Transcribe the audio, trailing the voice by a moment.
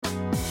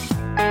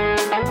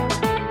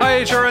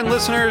HRN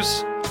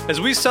listeners.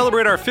 As we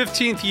celebrate our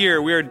 15th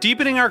year, we are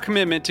deepening our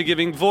commitment to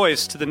giving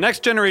voice to the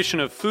next generation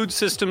of food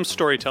systems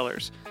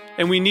storytellers,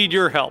 and we need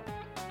your help.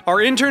 Our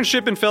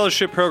internship and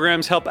fellowship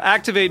programs help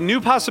activate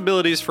new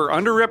possibilities for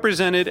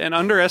underrepresented and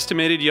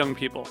underestimated young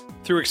people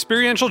through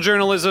experiential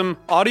journalism,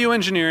 audio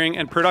engineering,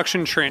 and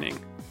production training.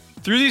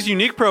 Through these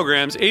unique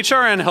programs,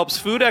 HRN helps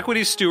food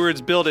equity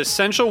stewards build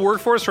essential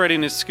workforce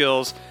readiness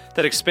skills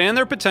that expand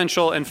their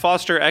potential and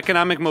foster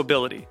economic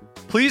mobility.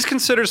 Please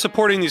consider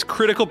supporting these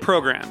critical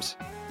programs.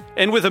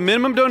 And with a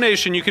minimum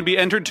donation, you can be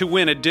entered to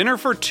win a dinner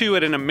for two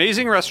at an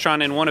amazing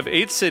restaurant in one of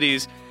 8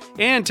 cities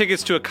and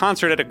tickets to a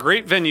concert at a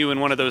great venue in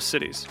one of those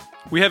cities.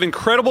 We have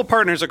incredible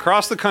partners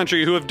across the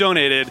country who have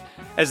donated,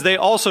 as they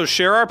also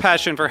share our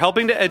passion for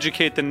helping to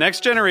educate the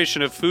next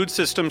generation of food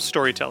systems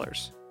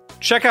storytellers.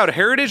 Check out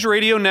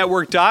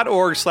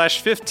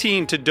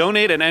heritageradionetwork.org/15 to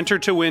donate and enter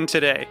to win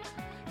today.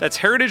 That's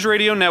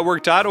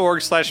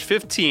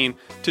heritageradionetwork.org/15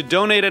 to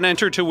donate and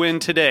enter to win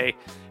today.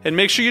 And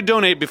make sure you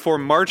donate before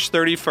March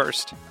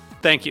 31st.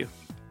 Thank you.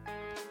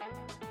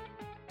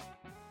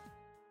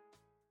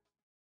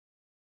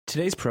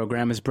 Today's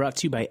program is brought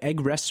to you by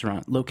Egg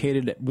Restaurant,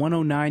 located at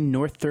 109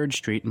 North 3rd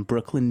Street in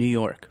Brooklyn, New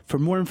York. For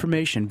more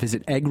information,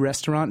 visit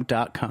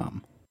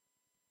eggrestaurant.com.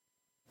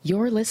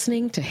 You're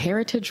listening to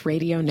Heritage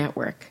Radio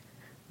Network.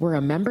 We're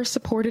a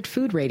member-supported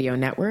food radio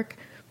network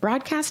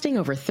broadcasting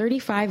over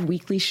 35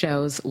 weekly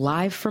shows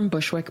live from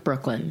Bushwick,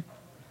 Brooklyn.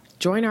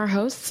 Join our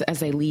hosts as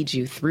they lead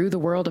you through the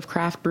world of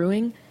craft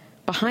brewing,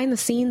 behind the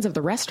scenes of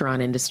the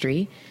restaurant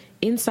industry,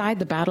 inside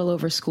the battle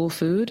over school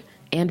food,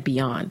 and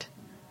beyond.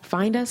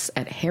 Find us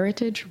at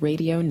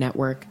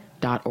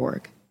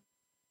heritageradionetwork.org.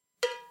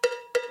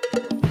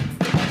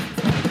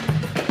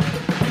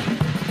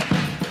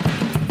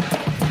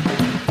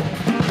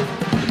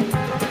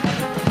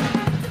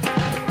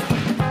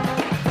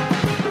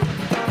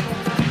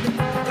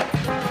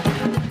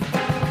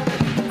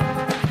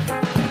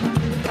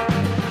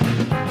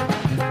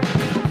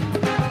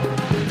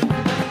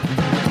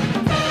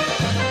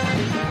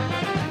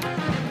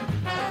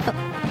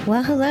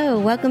 Well, hello.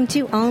 Welcome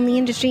to All in the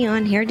Industry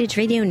on Heritage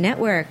Radio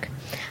Network.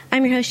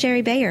 I'm your host,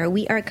 Shari Bayer.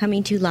 We are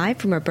coming to you live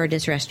from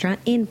Roberta's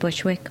Restaurant in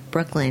Bushwick,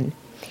 Brooklyn.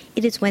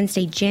 It is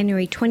Wednesday,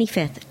 January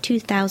 25th,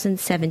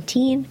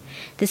 2017.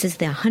 This is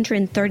the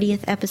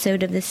 130th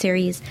episode of this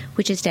series,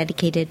 which is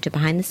dedicated to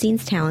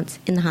behind-the-scenes talents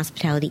in the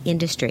hospitality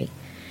industry.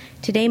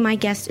 Today, my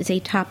guest is a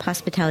top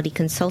hospitality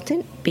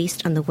consultant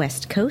based on the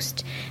West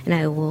Coast, and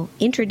I will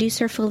introduce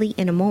her fully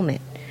in a moment.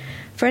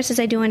 First, as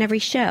I do on every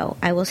show,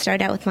 I will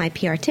start out with my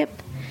PR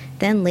tip.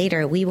 Then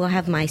later, we will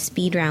have my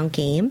speed round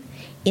game,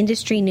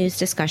 industry news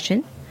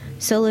discussion,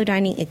 solo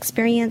dining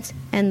experience,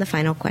 and the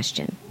final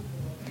question.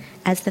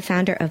 As the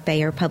founder of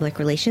Bayer Public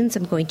Relations,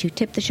 I'm going to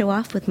tip the show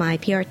off with my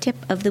PR tip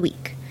of the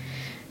week.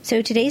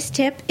 So today's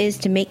tip is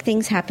to make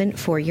things happen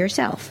for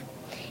yourself.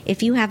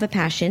 If you have a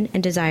passion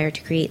and desire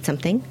to create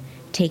something,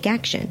 take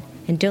action,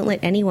 and don't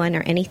let anyone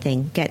or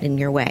anything get in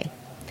your way.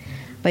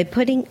 By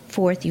putting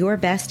forth your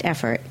best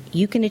effort,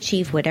 you can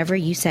achieve whatever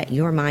you set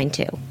your mind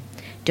to.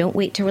 Don't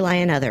wait to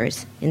rely on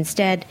others.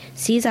 Instead,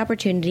 seize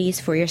opportunities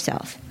for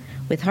yourself.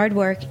 With hard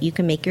work, you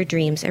can make your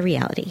dreams a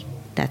reality.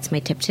 That's my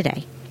tip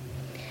today.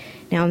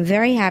 Now, I'm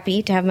very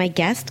happy to have my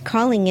guest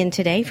calling in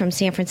today from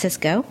San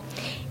Francisco.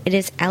 It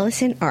is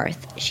Alison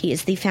Arth. She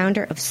is the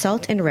founder of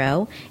Salt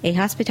Roe, a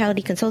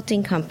hospitality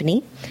consulting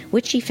company,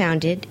 which she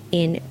founded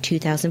in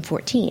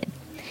 2014.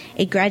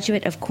 A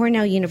graduate of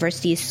Cornell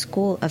University's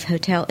School of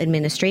Hotel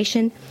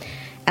Administration,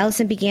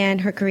 Alison began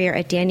her career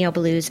at Danielle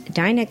Boulud's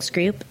Dinex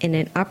Group in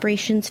an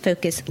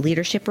operations-focused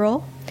leadership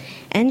role,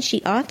 and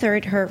she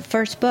authored her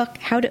first book,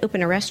 How to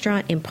Open a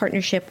Restaurant in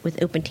Partnership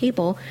with Open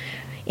Table,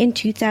 in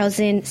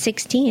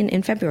 2016,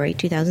 in February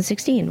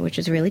 2016, which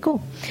is really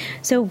cool.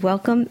 So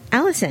welcome,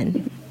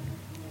 Alison.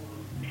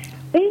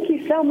 Thank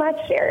you so much,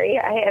 Shari.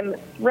 I am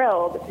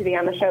thrilled to be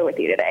on the show with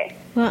you today.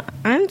 Well,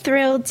 I'm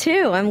thrilled,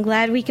 too. I'm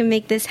glad we can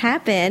make this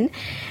happen,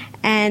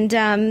 and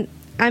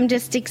I'm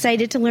just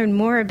excited to learn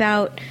more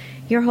about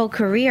your whole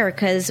career,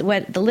 because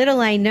what the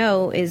little I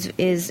know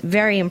is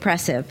very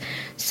impressive.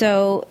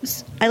 So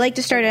I like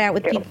to start out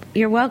with people.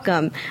 You're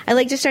welcome. I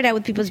like to start out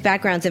with people's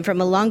backgrounds, and from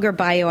a longer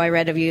bio I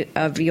read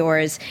of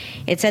yours,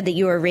 it said that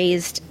you were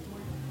raised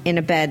in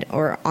a bed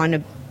or on a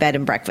bed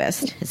and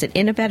breakfast. Is it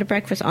in a bed and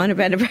breakfast, on a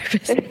bed and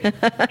breakfast?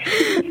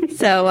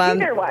 So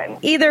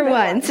either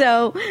one.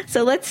 So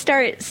let's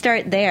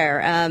start there.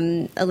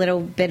 A little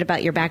bit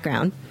about your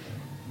background.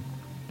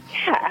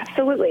 Yeah,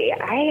 absolutely.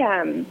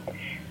 I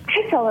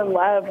fell in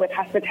love with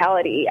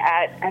hospitality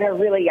at a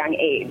really young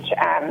age.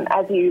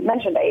 As you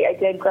mentioned, I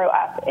did grow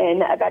up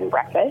in a bed and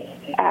breakfast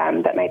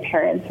that my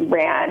parents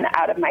ran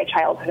out of my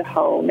childhood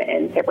home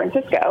in San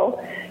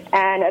Francisco.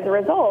 And as a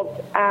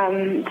result,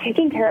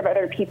 taking care of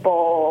other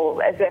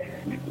people as if,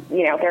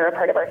 they're a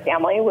part of our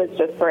family was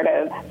just sort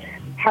of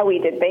how we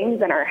did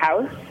things in our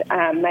house.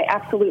 I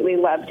absolutely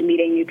loved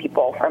meeting new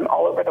people from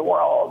all over the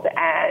world.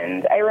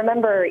 And I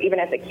remember even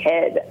as a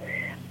kid,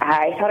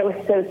 I thought it was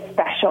so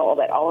special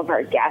that all of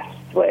our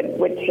guests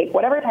would take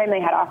whatever time they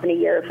had off in a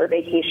year for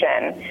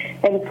vacation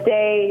and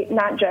stay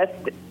not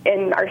just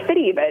in our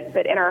city,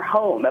 but in our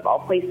home of all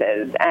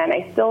places. And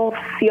I still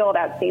feel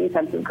that same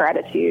sense of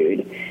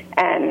gratitude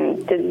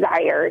and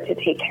desire to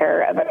take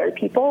care of other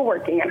people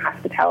working in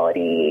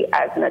hospitality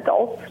as an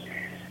adult.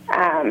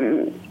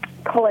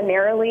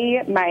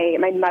 Culinarily,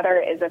 my mother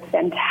is a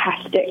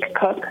fantastic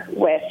cook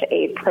with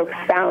a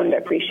profound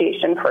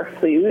appreciation for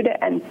food,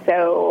 and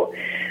so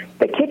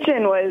the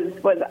kitchen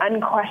was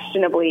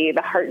unquestionably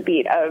the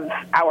heartbeat of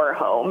our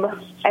home.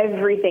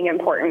 Everything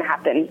important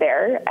happened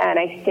there, and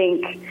I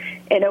think,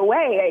 in a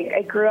way,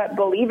 I grew up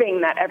believing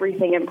that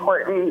everything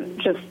important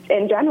just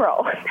in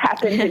general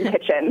happens in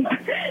kitchens,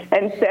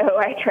 and so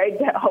I tried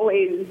to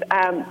always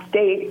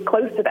stay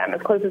close to them,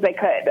 as close as I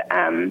could.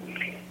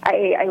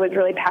 I was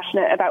really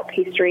passionate about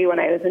pastry when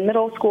I was in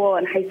middle school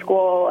and high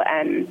school,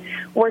 and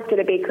worked at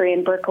a bakery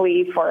in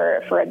Berkeley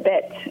for a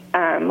bit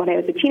when I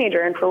was a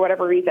teenager. And for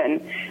whatever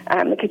reason,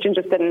 the kitchen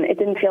just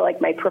didn't feel like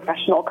my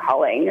professional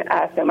calling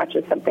so much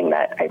as something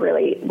that I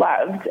really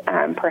loved.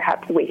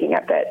 Perhaps waking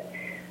up at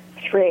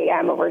 3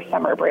 a.m. over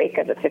summer break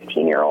as a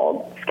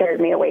 15-year-old scared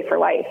me away for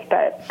life,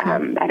 but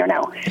I don't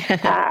know.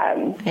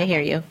 I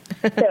hear you.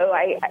 So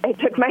I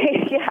took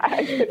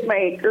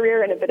my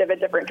career in a bit of a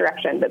different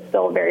direction, but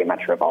still very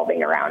much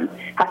revolving around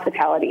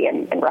hospitality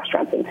and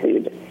restaurants and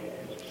food.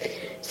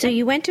 So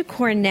you went to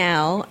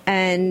Cornell,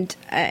 and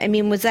I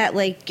mean, was that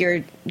like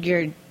your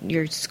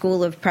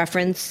school of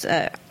preference?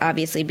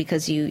 Obviously,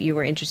 because you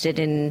were interested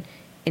in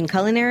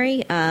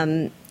culinary,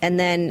 and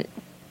then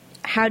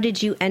how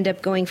did you end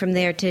up going from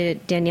there to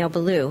Daniel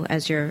Boulud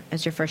as your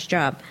first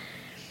job?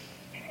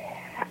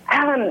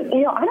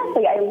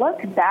 Honestly, I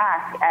look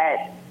back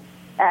at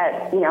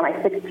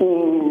my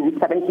 16,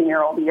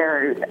 17-year-old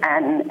years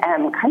and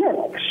am kind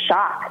of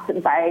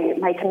shocked by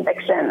my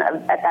conviction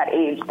at that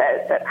age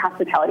that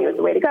hospitality was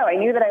the way to go. I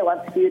knew that I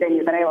loved food. I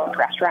knew that I loved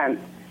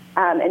restaurants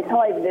until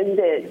I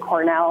visited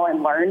Cornell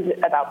and learned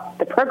about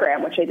the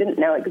program, which I didn't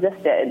know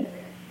existed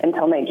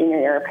until my junior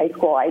year of high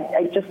school. I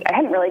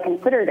hadn't really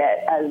considered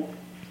it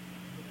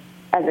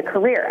as a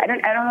career. I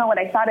don't know what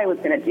I thought I was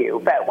going to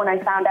do, but when I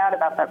found out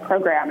about that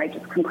program, I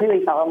just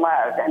completely fell in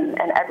love, and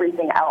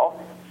everything else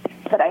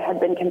that I had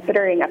been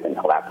considering up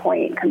until that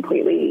point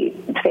completely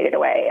faded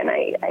away, and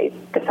I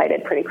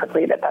decided pretty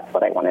quickly that that's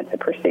what I wanted to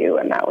pursue,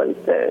 and that was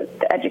the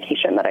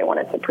education that I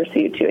wanted to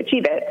pursue to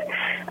achieve it.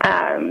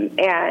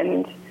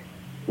 And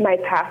my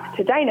path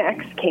to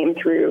Dynex came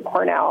through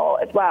Cornell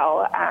as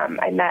well.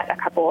 I met a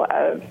couple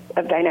of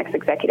Dynex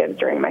executives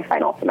during my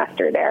final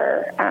semester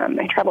there.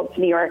 I traveled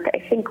to New York, I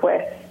think,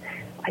 with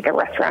like a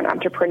restaurant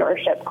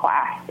entrepreneurship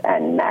class,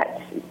 and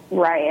met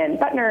Ryan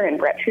Butner and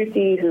Brett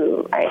Trucy,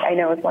 who I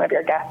know was one of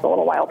your guests a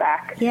little while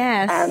back.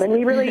 Yes. And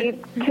we really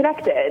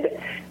connected.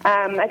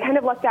 I kind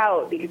of lucked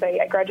out because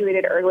I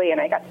graduated early,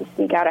 and I got to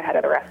sneak out ahead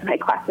of the rest of my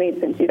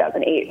classmates in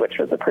 2008, which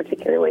was a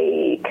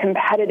particularly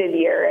competitive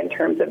year in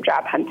terms of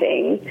job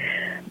hunting.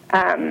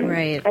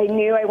 Right. I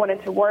knew I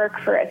wanted to work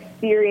for a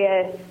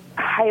serious,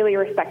 highly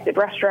respected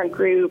restaurant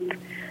group.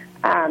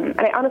 And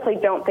I honestly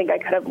don't think I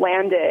could have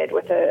landed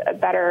with a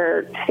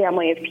better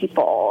family of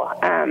people.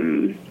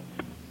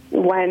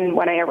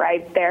 When I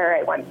arrived there,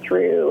 I went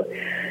through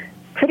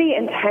pretty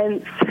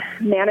intense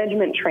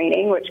management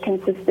training, which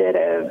consisted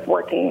of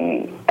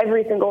working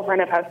every single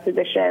front of house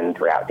position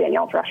throughout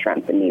Daniel's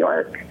restaurants in New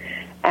York.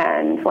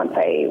 And once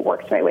I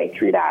worked my way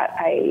through that,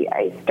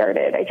 I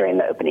joined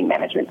the opening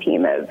management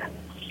team of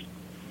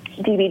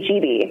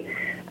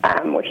DBGB.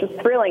 Which was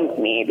thrilling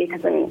to me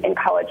because in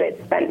college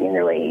I'd spent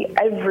nearly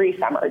every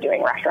summer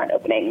doing restaurant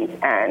openings,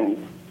 and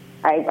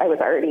I was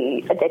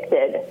already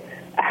addicted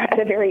at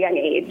a very young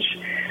age.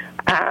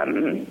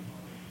 And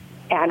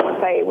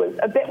once I was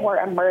a bit more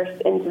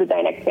immersed into the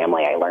Dynex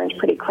family, I learned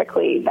pretty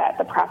quickly that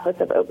the process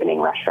of opening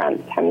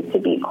restaurants tends to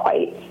be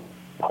quite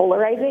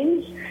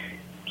polarizing.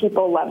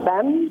 People love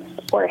them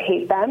or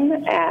hate them,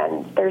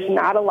 and there's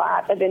not a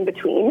lot of in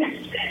between.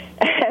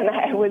 And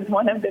I was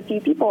one of the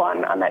few people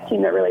on that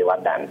team that really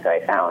loved them, so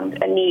I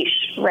found a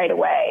niche right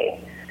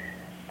away,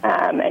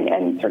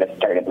 and sort of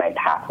started my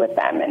path with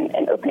them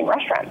in opening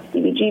restaurants.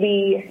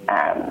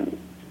 DBGB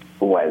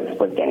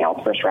was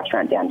Daniel's first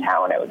restaurant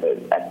downtown. It was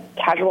a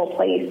casual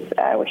place,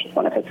 which is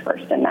one of his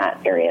first in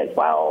that area as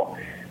well.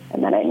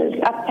 And then I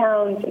moved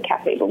uptown to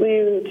Café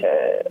Boulud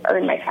to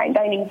earn my fine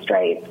dining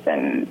stripes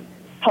and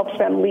helped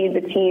them lead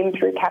the team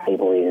through Café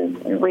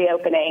Boulud's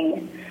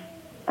reopening,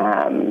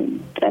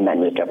 and then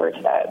moved over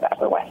to the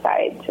Upper West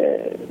Side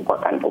to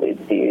work on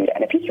Boulud's food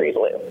and a pizzeria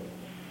Boulud.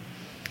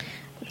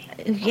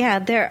 Yeah,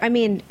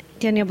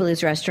 Daniel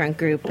Boulud's restaurant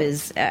group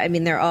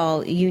they're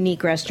all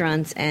unique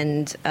restaurants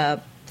and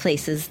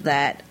places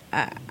that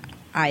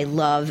I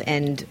love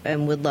and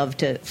would love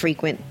to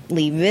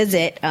frequently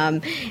visit.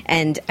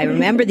 And I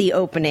remember the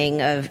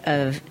opening of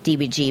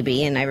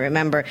DBGB, and I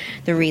remember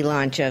the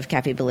relaunch of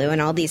Café Boulud,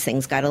 and all these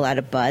things got a lot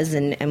of buzz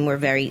and were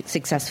very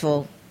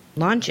successful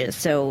launches.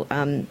 So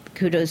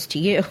kudos to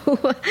you.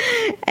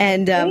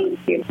 And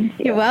Thank you.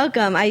 You're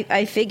welcome.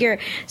 I figure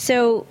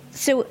so.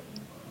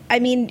 I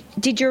mean,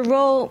 did your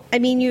role? I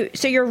mean,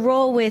 your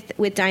role with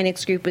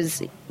Dynex Group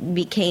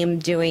became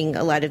doing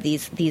a lot of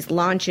these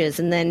launches,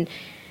 and then,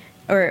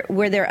 or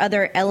were there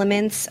other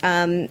elements?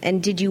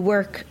 And did you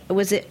work?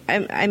 Was it?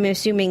 I'm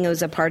assuming it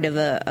was a part of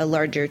a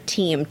larger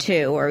team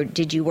too, or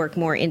did you work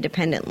more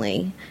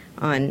independently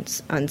on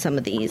some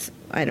of these?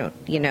 I don't,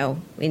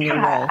 in your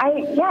role.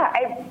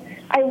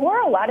 I wore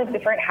a lot of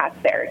different hats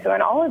there. So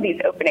in all of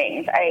these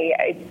openings,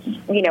 I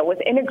was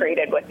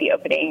integrated with the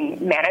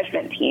opening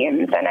management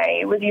teams, and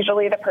I was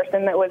usually the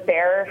person that was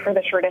there for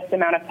the shortest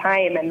amount of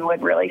time and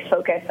would really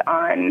focus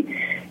on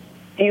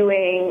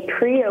doing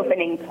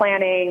pre-opening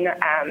planning,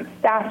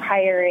 staff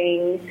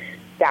hiring,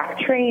 staff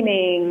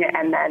training,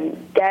 and then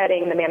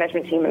getting the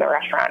management team in the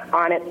restaurant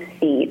on its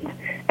feet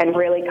and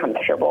really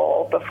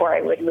comfortable before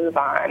I would move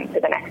on to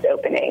the next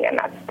opening. And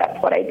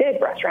that's what I did,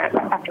 restaurant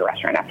after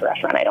restaurant after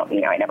restaurant.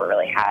 I never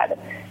really had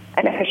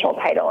an official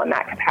title in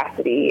that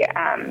capacity.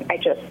 I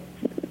just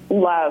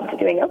loved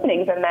doing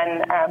openings. And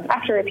then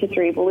after a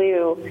Pizzeria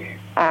Blue,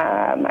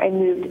 I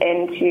moved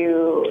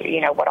into,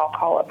 what I'll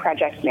call a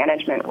project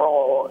management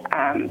role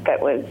that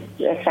was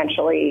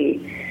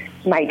essentially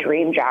my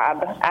dream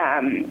job.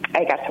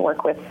 I got to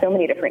work with so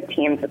many different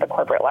teams at the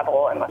corporate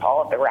level and with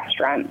all of the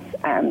restaurants,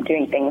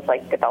 doing things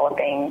like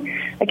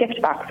developing a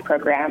gift box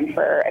program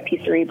for a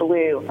Pizzeria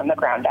Blue from the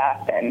ground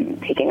up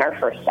and taking our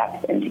first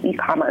steps into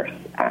e-commerce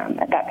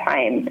at that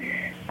time.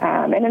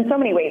 And in so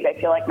many ways, I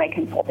feel like my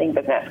consulting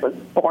business was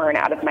born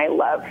out of my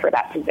love for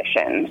that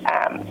position.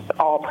 It's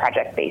all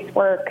project-based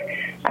work.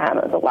 It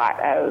was a lot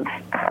of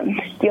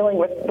dealing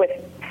with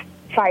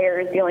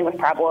fires, dealing with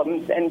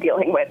problems, and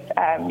dealing with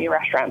new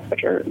restaurants,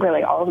 which are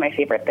really all of my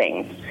favorite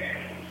things.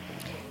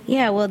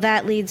 Yeah, well,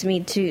 that leads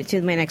me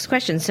to my next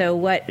question. So,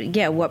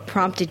 what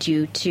prompted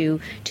you to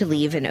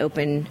leave and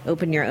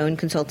open your own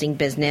consulting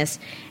business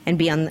and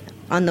be on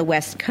the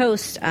West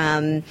Coast?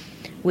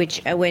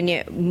 Which, when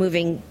you're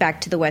moving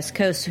back to the West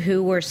Coast,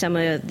 who were some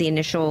of the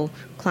initial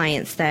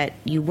clients that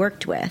you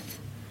worked with?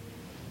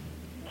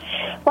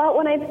 Well,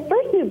 when I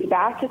first moved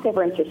back to San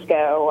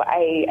Francisco,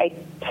 I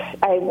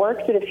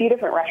worked at a few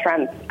different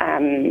restaurants,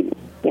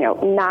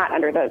 not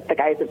under the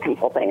guise of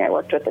consulting. I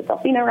worked with the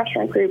Delfino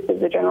Restaurant Group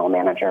as a general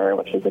manager,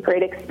 which was a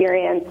great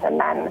experience. And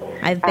then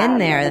I've been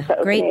there.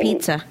 Great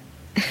pizza.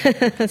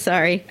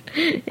 Sorry.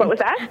 What was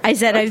that? I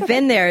said I've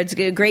been there. It's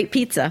a great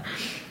pizza.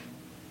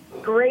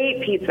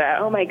 Great pizza.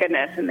 Oh, my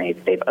goodness. And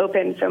they've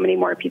opened so many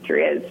more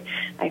pizzerias.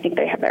 I think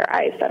they have their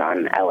eyes set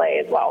on LA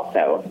as well.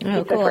 So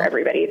pizza cool. for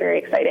everybody. Very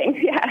exciting.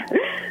 Yeah.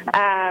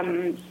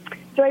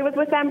 So I was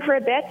with them for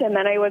a bit, and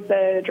then I was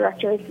the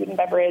director of food and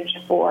beverage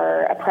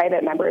for a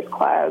private members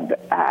club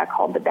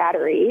called The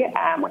Battery,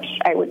 which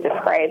I would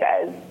describe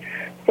as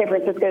San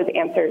Francisco's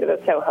answer to the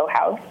Soho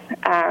House.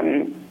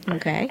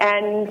 Okay.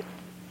 And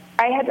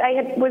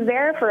I was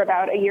there for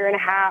about a year and a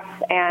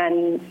half,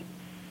 and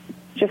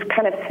just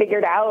kind of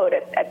figured out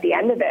at the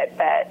end of it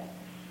that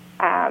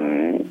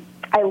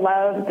I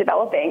love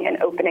developing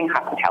and opening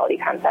hospitality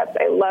concepts.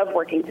 I love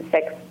working to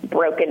fix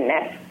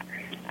brokenness.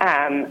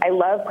 I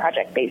love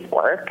project-based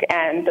work,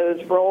 and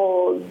those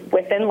roles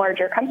within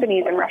larger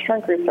companies and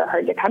restaurant groups are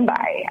hard to come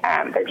by.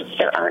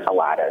 There aren't a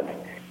lot of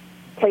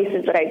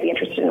places that I'd be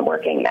interested in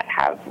working that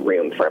have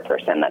room for a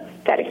person that's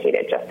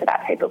dedicated just to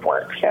that type of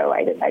work. So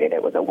I decided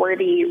it was a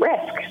worthy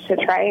risk to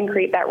try and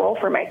create that role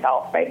for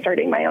myself by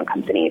starting my own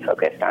company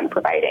focused on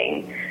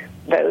providing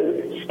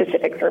those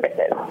specific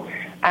services.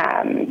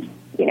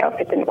 If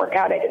it didn't work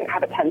out, I didn't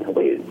have a ton to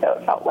lose, so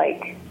it felt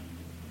like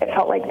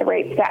the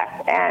right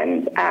step.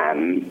 And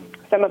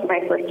some of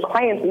my first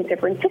clients in San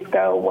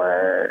Francisco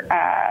were,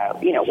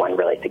 one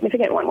really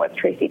significant one was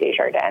Tracy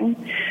Desjardins,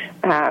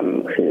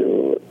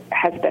 who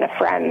has been a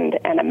friend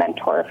and a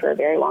mentor for a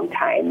very long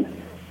time.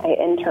 I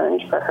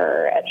interned for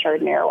her at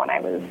Chardonnay when I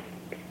was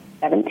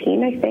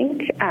 17, I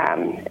think,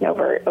 and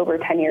over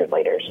 10 years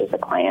later, she's a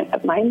client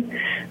of mine.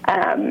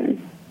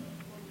 I'm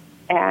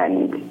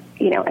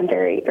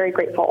very, very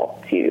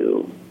grateful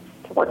to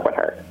work with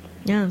her.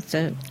 Yeah,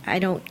 so I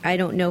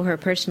don't know her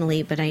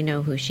personally, but I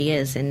know who she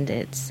is, and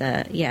it's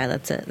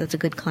that's a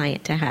good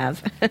client to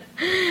have.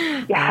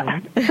 Yeah.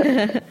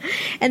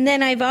 And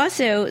then I've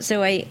also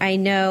I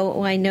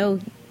know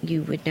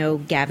you would know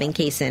Gavin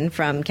Kaysen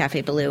from Cafe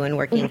Baloo and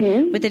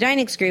working with the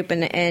Dynex Group,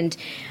 and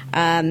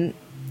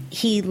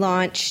he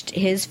launched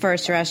his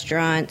first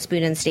restaurant,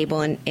 Spoon and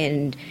Stable,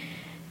 in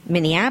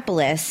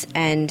Minneapolis,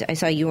 and I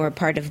saw you were a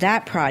part of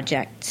that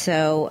project.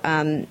 So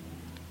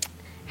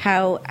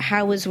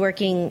how was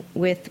working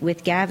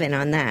with Gavin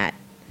on that?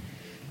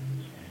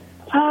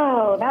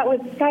 Oh, that was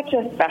such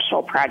a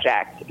special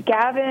project.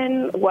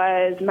 Gavin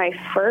was my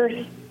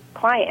first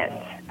client.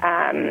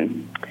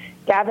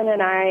 Gavin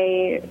and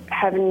I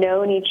have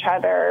known each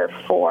other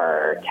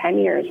for 10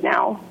 years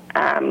now.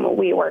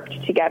 We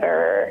worked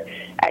together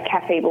at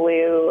Cafe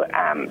Baloo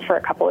for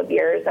a couple of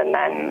years, and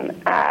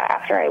then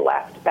after I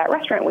left that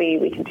restaurant,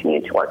 we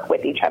continued to work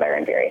with each other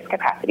in various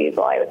capacities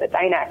while I was at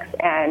Dynex.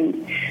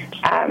 And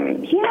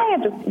he and I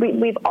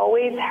we've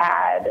always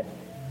had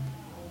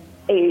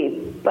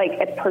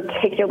a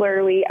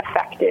particularly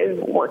effective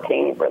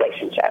working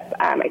relationship.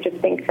 I just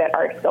think that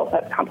our skill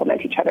sets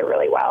complement each other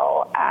really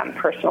well.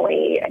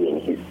 Personally, I mean,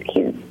 he's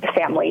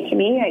family to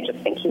me. I just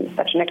think he's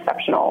such an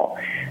exceptional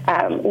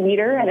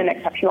leader and an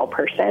exceptional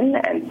person.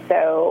 And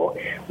so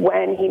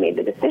when he made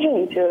the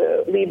decision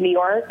to leave New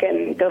York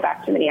and go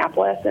back to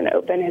Minneapolis and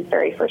open his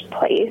very first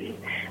place,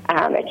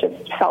 it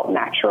just felt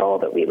natural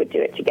that we would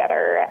do it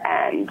together.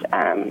 And,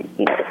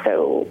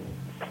 so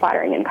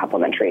flattering and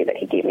complimentary that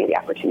he gave me the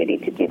opportunity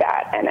to do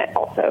that. And it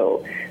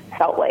also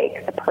felt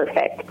like the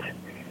perfect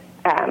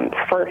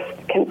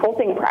first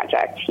consulting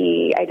project.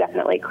 I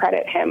definitely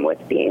credit him with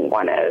being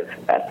one of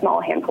a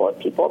small handful of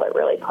people that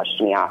really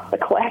pushed me off the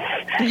cliff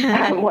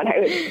when I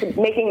was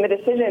making the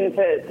decision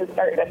to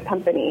start this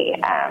company.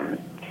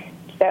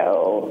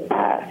 So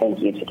thank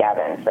you to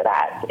Gavin for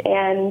that.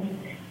 And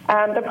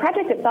the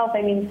project itself,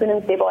 I mean, Spoon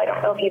and Stable, I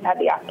don't know if you've had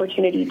the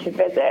opportunity to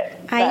visit.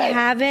 I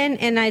haven't,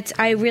 and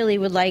I really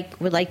would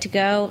like to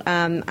go.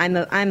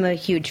 I'm a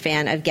huge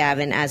fan of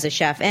Gavin as a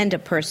chef and a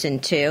person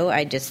too.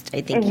 I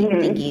think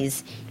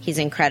he's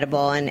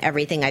incredible, and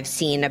everything I've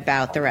seen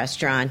about the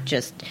restaurant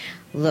just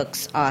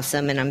looks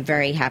awesome, and I'm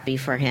very happy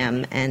for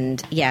him.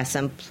 And yes,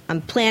 I'm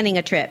planning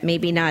a trip,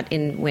 maybe not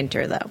in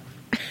winter though.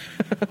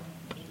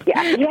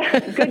 Yeah,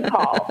 good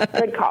call.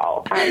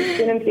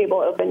 Spoon and Stable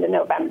opened in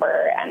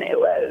November, and it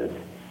was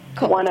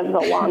one of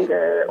the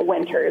longer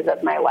winters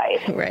of my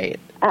life. Right.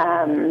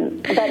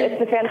 But it's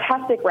a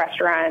fantastic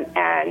restaurant,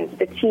 and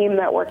the team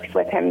that works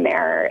with him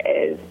there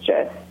is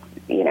just,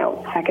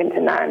 second to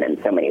none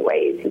in so many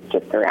ways. He's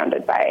just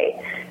surrounded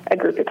by a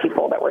group of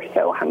people that were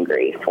so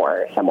hungry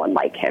for someone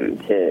like him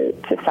to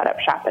set up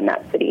shop in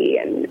that city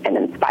and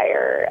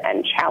inspire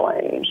and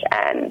challenge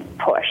and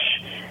push.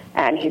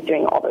 And he's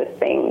doing all those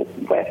things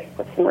with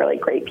some really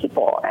great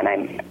people, and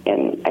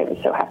I was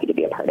so happy to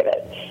be a part of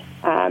it.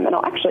 And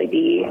I'll actually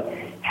be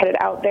headed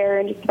out there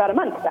in just about a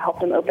month to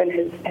help him open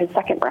his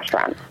second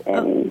restaurant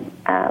in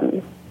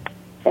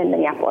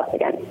Minneapolis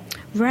again.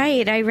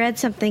 Right, I read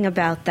something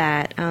about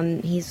that.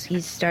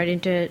 He's starting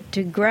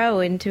to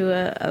grow into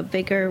a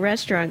bigger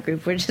restaurant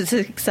group, which is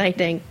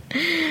exciting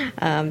to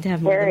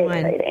have more than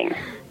one. Very exciting.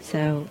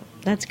 So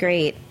that's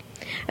great.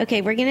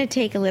 Okay, we're going to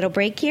take a little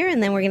break here,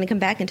 and then we're going to come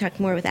back and talk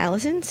more with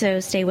Alison.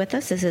 So stay with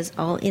us. This is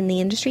All in the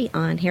Industry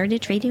on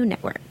Heritage Radio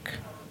Network.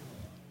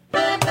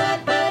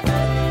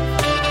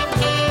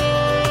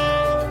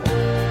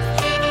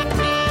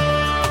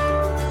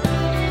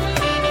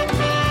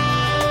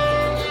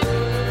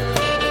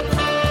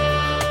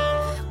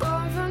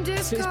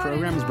 Today's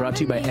program is brought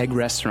to you by Egg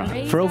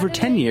Restaurant. For over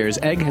 10 years,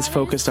 Egg has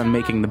focused on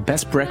making the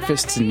best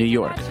breakfasts in New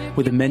York,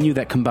 with a menu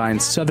that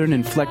combines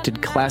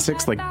Southern-inflected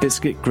classics like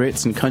biscuit,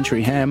 grits, and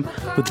country ham,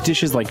 with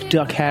dishes like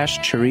duck hash,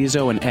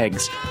 chorizo, and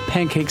eggs,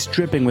 pancakes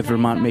dripping with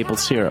Vermont maple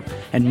syrup,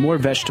 and more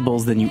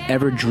vegetables than you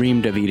ever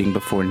dreamed of eating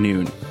before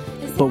noon.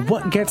 But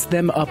what gets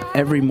them up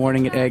every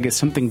morning at Egg is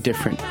something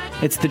different.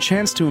 It's the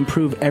chance to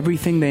improve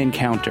everything they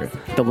encounter,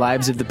 the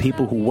lives of the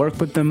people who work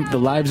with them, the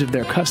lives of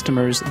their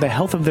customers, the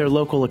health of their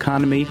local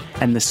economy,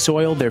 and the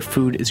soil their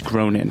food is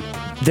grown in.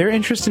 Their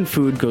interest in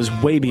food goes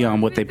way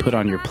beyond what they put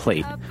on your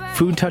plate.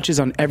 Food touches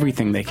on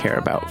everything they care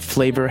about: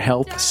 flavor,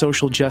 health,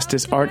 social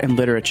justice, art and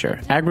literature,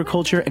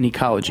 agriculture, and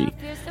ecology.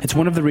 It's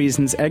one of the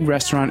reasons Egg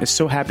Restaurant is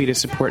so happy to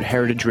support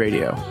Heritage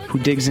Radio, who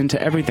digs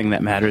into everything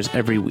that matters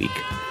every week.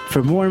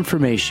 For more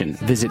information,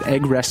 visit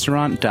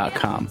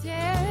eggrestaurant.com.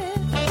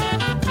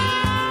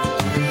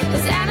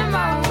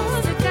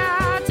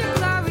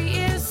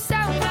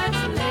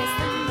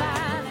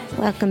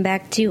 Welcome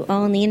back to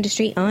All in the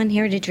Industry on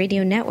Heritage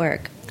Radio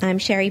Network. I'm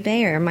Shari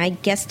Bayer. My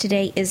guest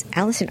today is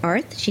Alison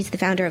Arth. She's the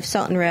founder of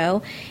Salt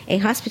Roe, a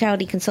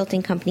hospitality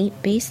consulting company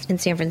based in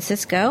San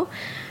Francisco.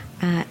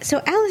 So,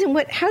 Alison,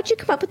 how'd you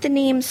come up with the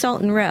name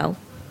Salt Roe?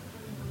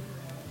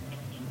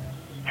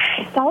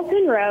 Salt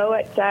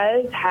Roe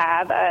does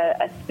have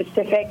a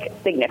specific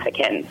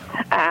significance.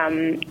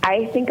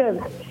 I think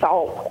of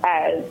salt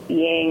as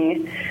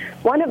being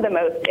one of the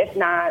most, if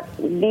not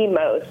the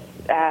most,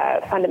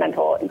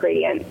 fundamental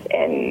ingredients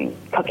in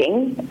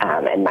cooking.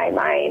 In my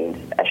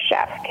mind, a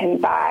chef can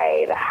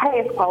buy the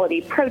highest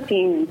quality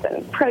proteins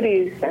and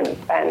produce and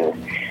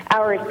spend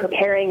hours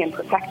preparing and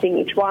perfecting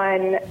each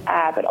one,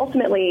 but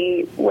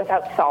ultimately,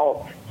 without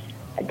salt,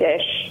 a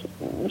dish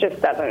just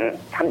doesn't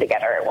come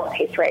together. It won't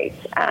taste right.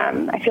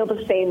 I feel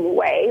the same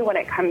way when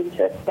it comes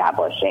to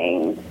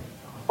establishing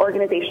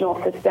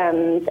organizational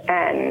systems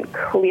and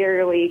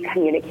clearly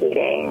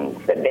communicating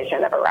the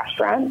vision of a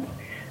restaurant.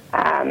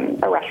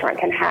 A restaurant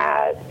can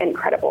have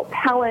incredible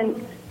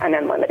talent, an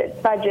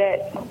unlimited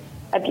budget,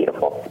 a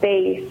beautiful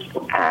space,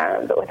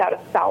 but without a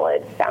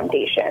solid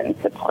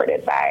foundation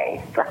supported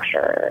by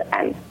structure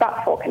and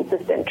thoughtful,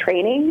 consistent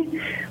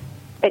training,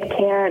 it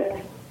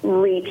can't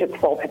reach its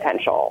full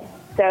potential.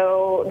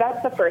 So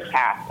that's the first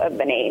half of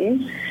the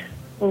name.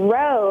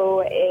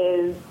 Roe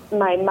is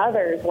my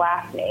mother's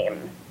last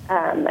name.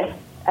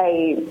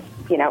 I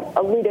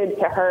alluded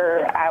to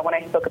her when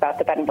I spoke about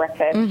the bed and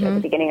breakfast at the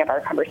beginning of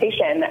our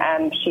conversation.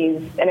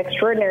 She's an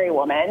extraordinary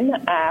woman,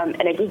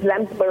 an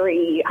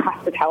exemplary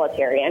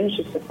hospitalitarian.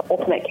 She's just the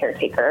ultimate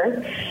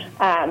caretaker.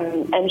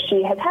 And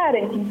she has had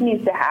and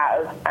continues to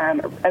have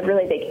a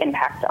really big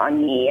impact on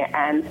me.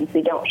 And since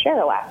we don't share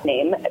a last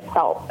name, it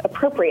felt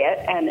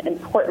appropriate and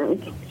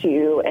important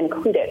to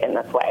include it in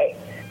this way.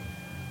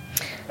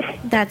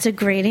 That's a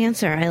great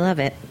answer. I love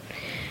it.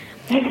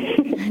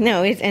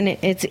 No,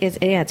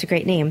 it's a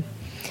great name.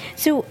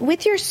 So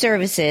with your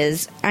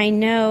services, I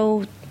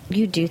know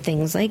you do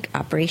things like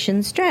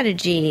operations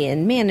strategy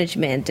and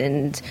management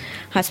and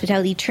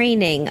hospitality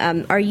training.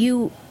 Are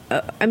you?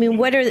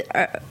 What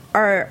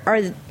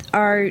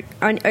are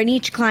on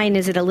each client?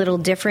 Is it a little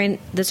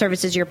different, the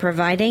services you're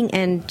providing?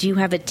 And do you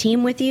have a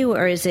team with you,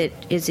 or is it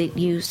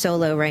you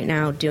solo right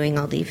now doing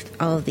all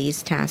of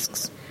these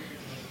tasks?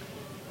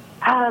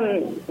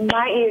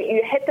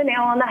 You hit the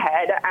nail on the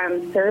head.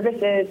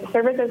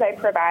 Services I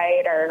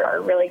provide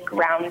are really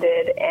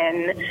grounded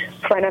in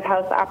front of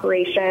house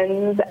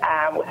operations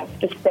with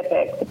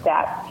specific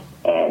depth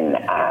in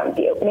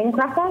the opening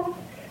process.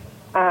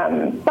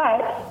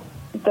 But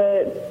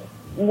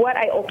what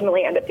I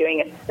ultimately end up doing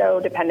is so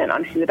dependent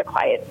on who the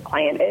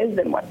client is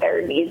and what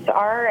their needs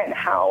are and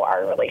how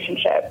our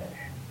relationship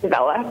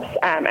develops.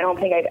 I don't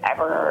think I've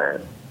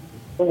ever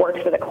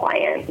worked with a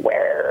client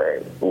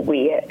where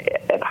we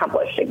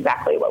accomplished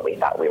exactly what we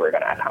thought we were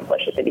going to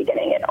accomplish at the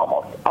beginning. It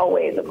almost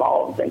always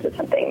evolves into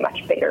something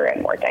much bigger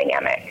and more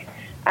dynamic,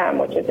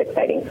 which is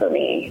exciting for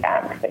me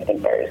because I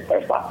think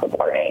there's lots of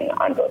learning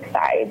on both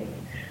sides.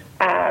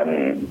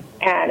 And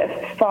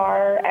as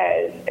far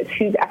as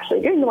who's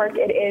actually doing the work,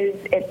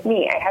 it's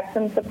me. I have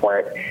some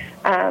support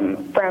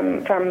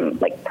from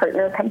like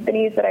partner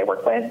companies that I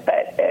work with,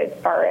 but as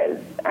far as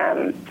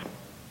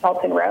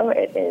Salt Roe,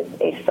 it is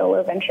a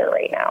solo venture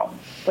right now,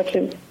 which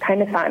is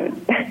kind of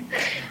fun.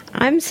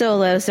 I'm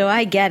solo, so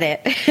I get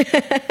it.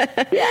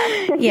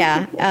 Yeah.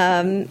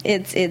 Yeah.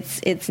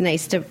 It's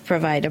nice to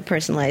provide a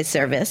personalized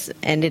service,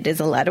 and it is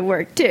a lot of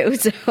work too.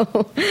 So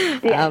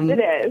yes, it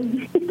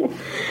is.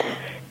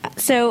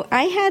 So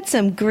I had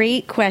some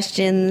great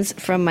questions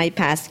from my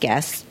past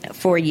guests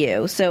for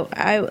you. So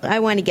I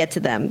want to get to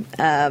them.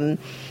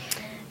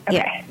 Okay.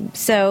 Yeah.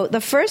 So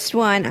the first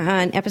one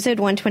on episode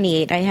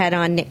 128, I had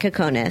on Nick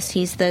Kokonis.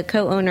 He's the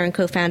co-owner and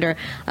co-founder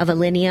of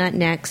Alinea,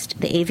 Next,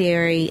 the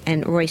Aviary,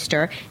 and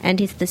Royster, and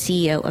he's the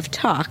CEO of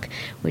Talk,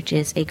 which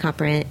is a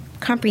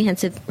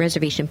comprehensive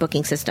reservation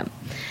booking system.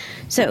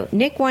 So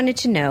Nick wanted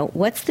to know,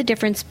 what's the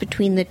difference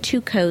between the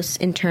two coasts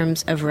in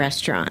terms of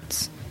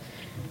restaurants?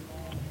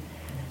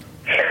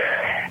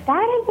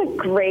 That is a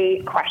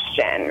great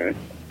question.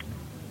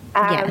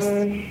 Yes.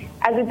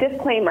 As a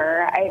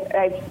disclaimer,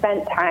 I've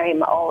spent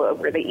time all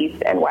over the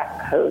East and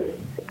West Coast,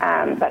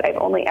 but I've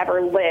only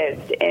ever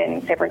lived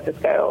in San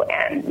Francisco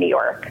and New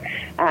York.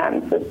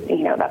 So,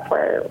 that's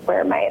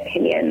where my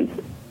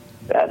opinions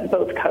of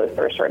both coasts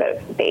are sort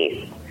of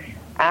based.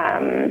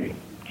 I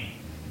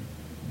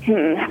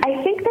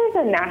think there's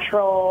a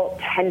natural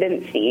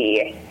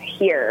tendency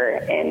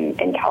here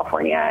in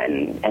California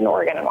and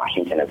Oregon and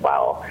Washington as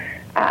well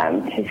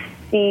to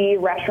see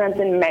restaurants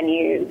and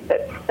menus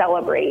that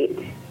celebrate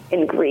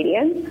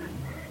ingredients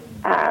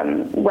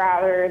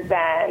rather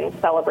than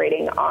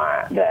celebrating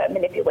on the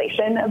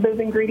manipulation of those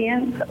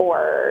ingredients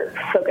or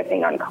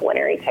focusing on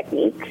culinary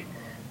technique.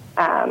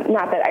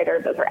 Not that either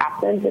of those are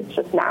absent, it's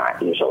just not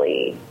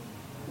usually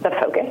the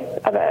focus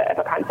of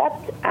a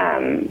concept.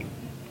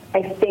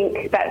 I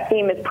think that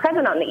theme is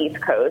present on the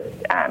East Coast,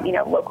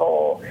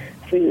 local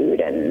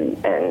food and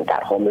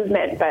that whole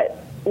movement,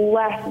 but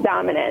less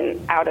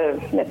dominant out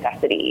of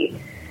necessity.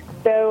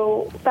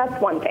 So that's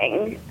one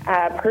thing.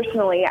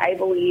 Personally, I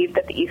believe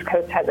that the East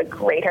Coast has a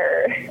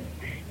greater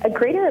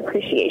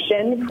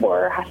appreciation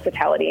for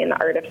hospitality and the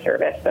art of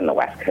service than the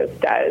West Coast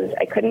does.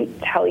 I couldn't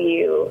tell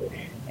you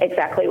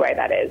exactly why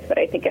that is, but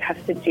I think it has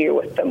to do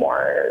with the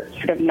more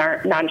sort of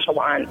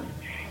nonchalant,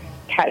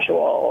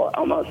 casual,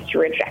 almost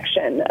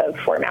rejection of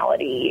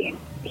formality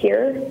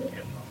here.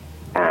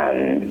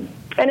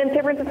 And in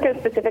San Francisco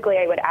specifically,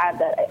 I would add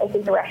that I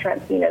think the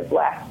restaurant scene is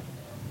less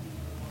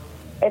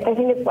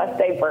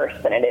diverse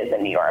than it is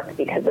in New York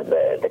because of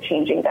the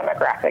changing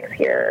demographics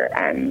here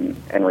and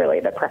really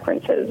the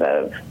preferences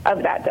of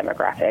that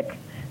demographic,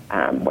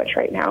 which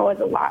right now is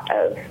a lot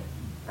of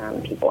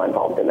people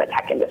involved in the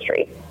tech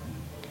industry.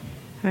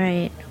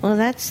 Right. Well,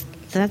 that's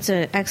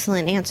an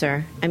excellent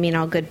answer. I mean,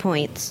 all good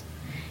points.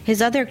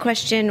 His other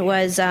question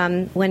was,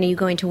 when are you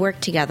going to work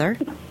together?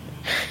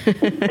 Which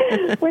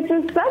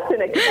is such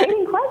an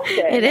exciting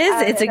question. It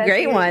is. It's a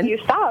great one. You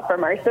saw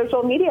from our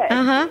social media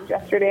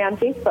yesterday on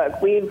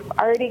Facebook. We've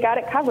already got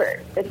it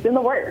covered. It's in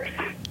the works.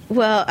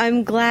 Well,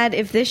 I'm glad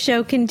if this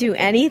show can do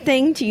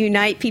anything to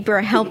unite people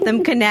or help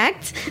them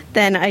connect,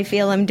 then I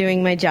feel I'm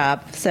doing my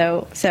job.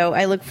 So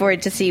I look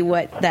forward to see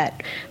what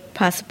that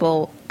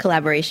possible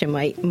collaboration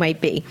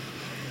might be.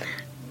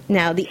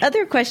 Now, the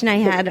other question I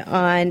had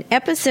on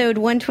episode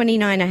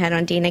 129, I had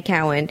on Dana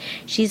Cowan.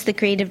 She's the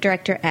creative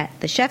director at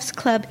the Chefs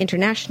Club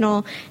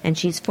International, and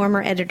she's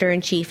former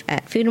editor-in-chief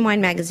at Food and Wine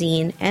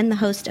magazine and the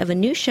host of a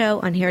new show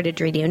on Heritage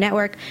Radio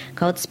Network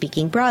called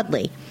Speaking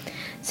Broadly.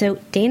 So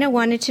Dana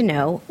wanted to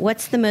know,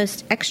 what's the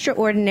most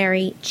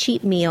extraordinary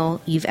cheap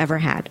meal you've ever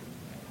had?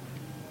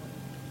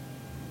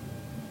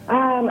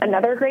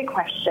 Another great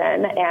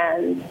question,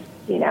 and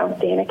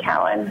Dana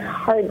Cowan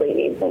hardly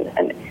needs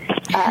an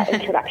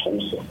introduction.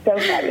 She's so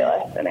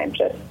fabulous, and I'm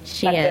just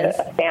such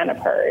a fan of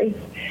hers.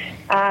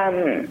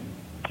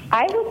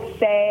 I would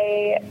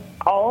say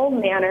all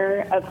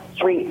manner of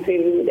street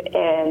food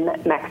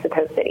in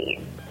Mexico City.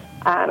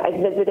 I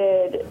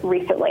visited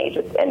recently,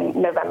 just in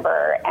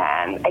November,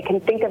 and I can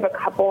think of a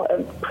couple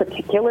of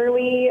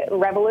particularly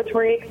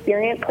revelatory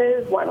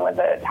experiences. One was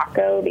a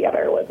taco, the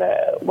other was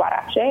a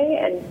huarache,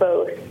 and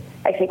both,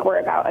 I think, were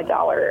about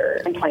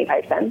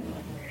 $1.25.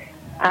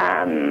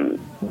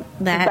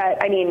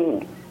 But I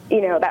mean,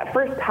 that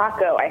first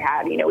taco I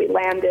had, we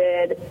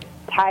landed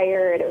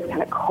tired, it was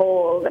kind of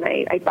cold, and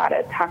I bought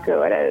a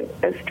taco at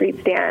a street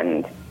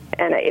stand,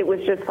 and it was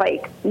just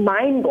like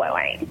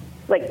mind-blowing,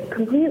 like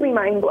completely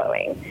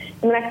mind-blowing.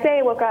 And the next day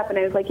I woke up and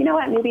I was like, you know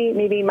what,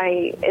 maybe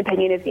my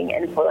opinion is being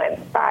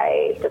influenced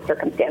by the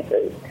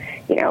circumstances.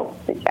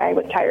 I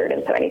was tired,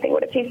 and so anything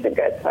would have tasted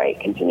good, so I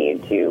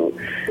continued to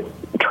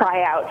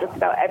try out just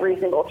about every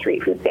single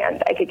street food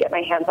stand I could get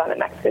my hands on in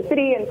Mexico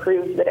City, and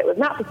proved that it was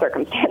not the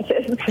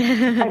circumstances.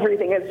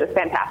 Everything is just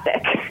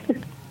fantastic.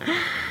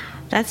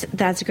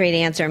 That's a great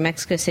answer.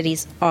 Mexico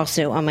City's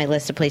also on my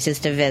list of places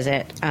to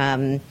visit.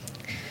 I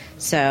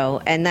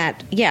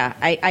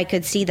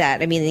could see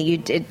that. I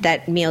mean,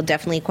 that meal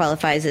definitely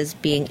qualifies as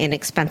being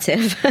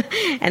inexpensive,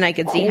 and I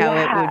could see how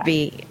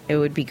it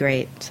would be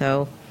great.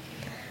 So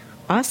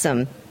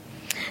awesome.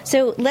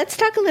 So let's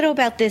talk a little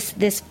about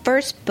this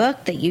first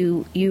book that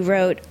you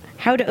wrote,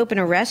 How to Open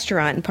a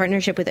Restaurant, in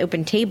partnership with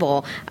Open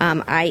Table.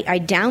 I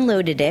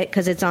downloaded it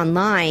because it's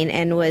online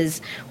and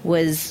was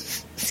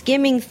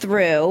skimming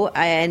through,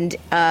 and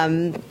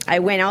I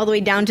went all the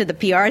way down to the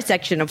PR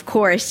section, of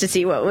course, to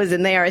see what was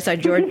in there. I saw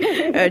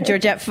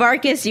Georgette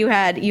Farkas you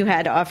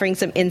had offering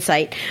some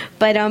insight.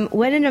 But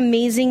what an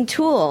amazing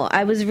tool.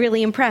 I was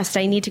really impressed.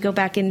 I need to go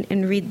back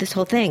and read this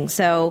whole thing.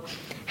 So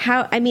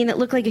it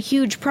looked like a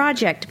huge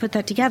project to put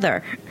that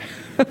together.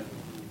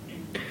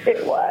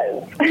 It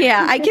was.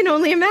 Yeah, I can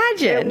only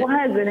imagine. It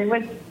was, and it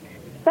was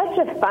such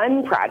a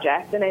fun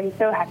project, and I'm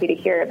so happy to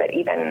hear that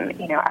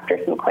even, after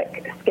some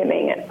quick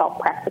skimming, it felt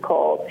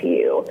practical to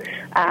you.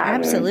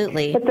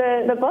 Absolutely. But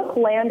the book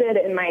landed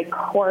in my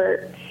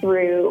court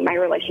through my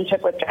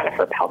relationship with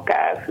Jennifer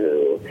Pelka,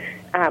 who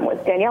was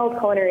Danielle's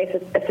culinary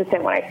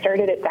assistant when I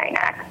started at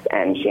Dynex,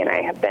 and she and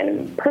I have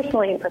been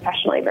personally and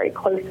professionally very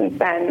close since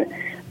then.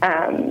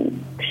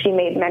 She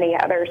made many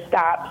other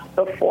stops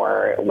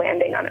before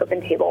landing on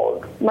Open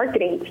Table's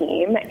marketing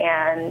team,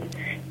 and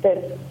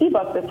this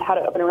ebook, this How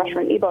to Open a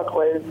Restaurant ebook,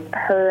 was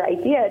her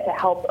idea to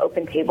help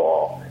Open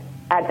Table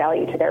add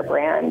value to their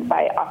brand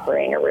by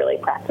offering a really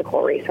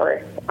practical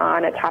resource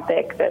on a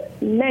topic that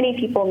many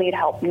people need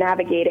help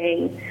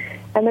navigating,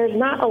 and there's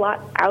not a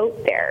lot out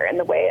there in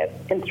the way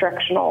of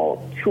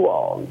instructional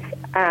tools.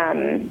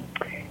 And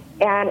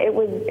it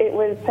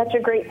was such a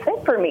great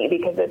fit for me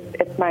because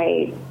it's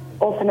my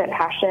ultimate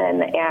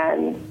passion,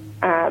 and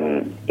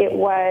it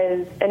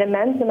was an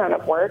immense amount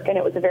of work, and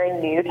it was a very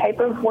new type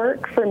of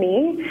work for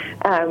me,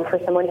 for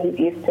someone who's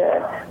used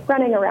to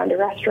running around a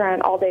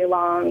restaurant all day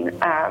long.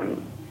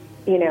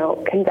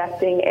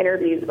 Conducting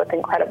interviews with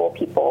incredible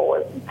people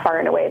was far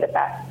and away the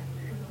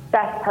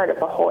best part of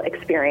the whole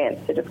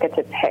experience, to just get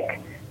to pick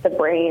the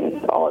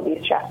brains of all of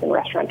these chefs and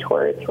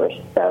restaurateurs who are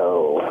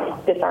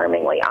so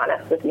disarmingly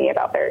honest with me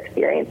about their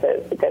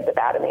experiences, the good, the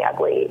bad, and the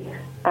ugly.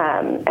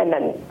 And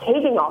then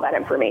taking all that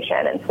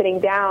information and sitting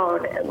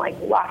down and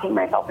locking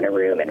myself in a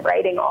room and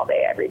writing all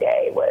day, every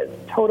day was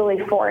totally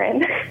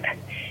foreign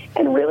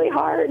and really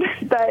hard.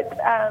 But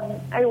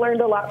I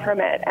learned a lot from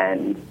it,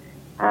 and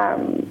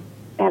I'm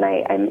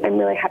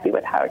really happy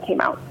with how it came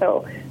out.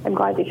 So I'm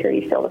glad to hear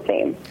you feel the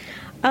same.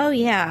 Oh,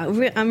 yeah.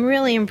 I'm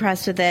really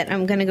impressed with it.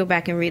 I'm going to go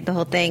back and read the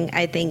whole thing.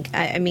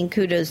 I mean,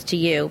 kudos to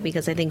you,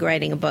 because I think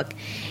writing a book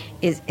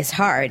is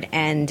hard,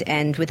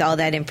 and with all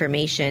that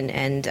information.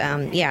 And,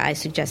 I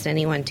suggest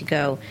anyone to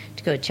go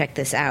check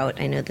this out.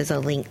 I know there's a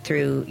link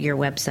through your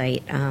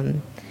website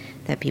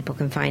that people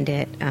can find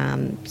it.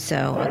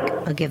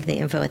 So I'll give the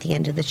info at the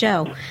end of the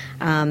show.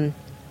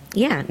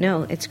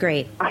 It's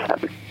great.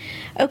 Awesome.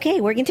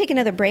 Okay, we're going to take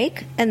another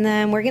break, and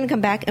then we're going to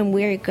come back, and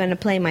we're going to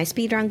play my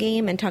speed round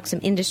game and talk some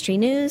industry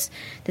news.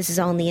 This is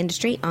All in the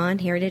Industry on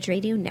Heritage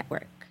Radio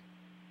Network.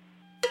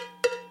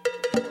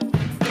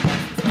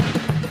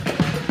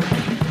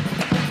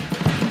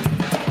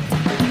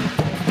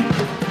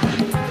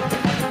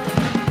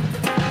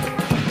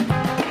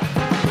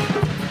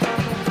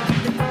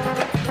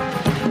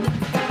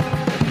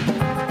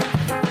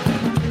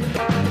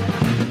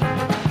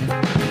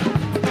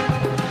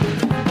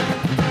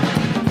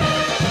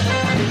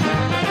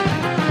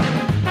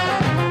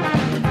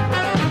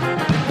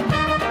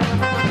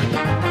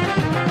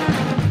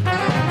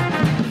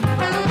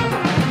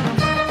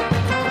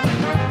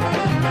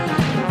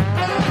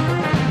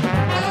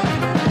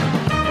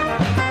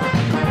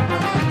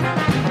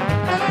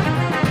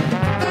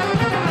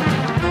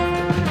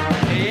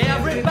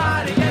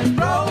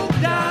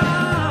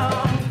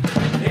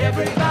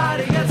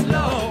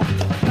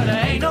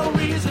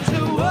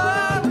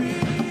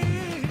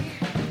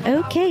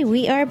 Okay,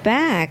 we are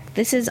back.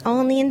 This is All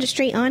in the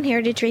Industry on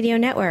Heritage Radio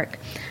Network.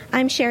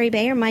 I'm Shari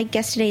Bayer. My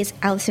guest today is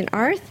Alison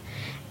Arth.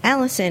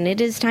 Alison, it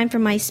is time for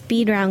my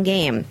speed round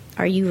game.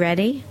 Are you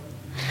ready?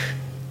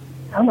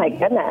 Oh my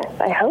goodness,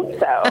 I hope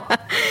so.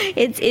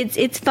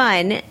 It's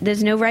fun.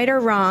 There's no right or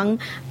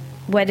wrong.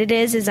 What it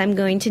is I'm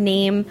going to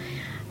name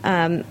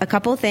a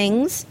couple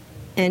things,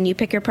 and you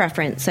pick your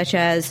preference, such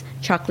as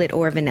chocolate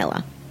or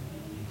vanilla.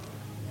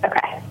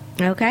 Okay.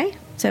 Okay,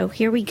 so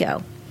here we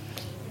go.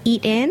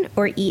 Eat in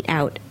or eat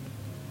out?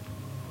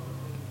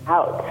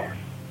 Out.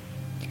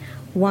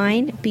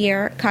 Wine,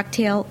 beer,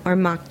 cocktail, or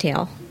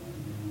mocktail?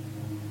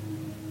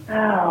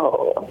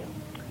 Oh.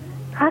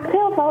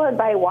 Cocktail followed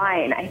by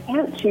wine. I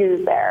can't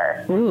choose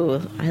there. Ooh,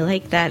 I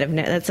like that.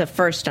 That's a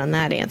first on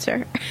that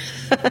answer.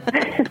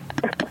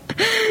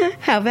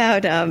 How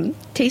about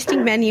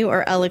tasting menu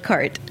or a la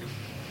carte?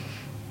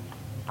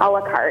 A la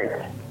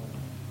carte.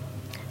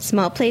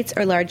 Small plates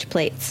or large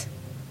plates?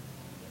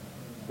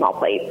 Small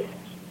plates.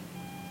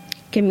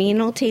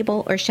 Communal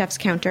table or chef's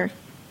counter?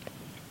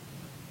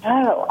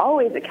 Oh,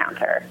 always a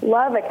counter.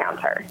 Love a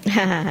counter.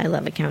 I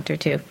love a counter,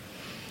 too.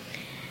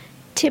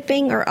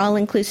 Tipping or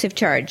all-inclusive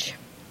charge?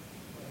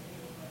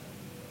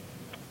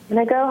 I'm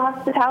going to go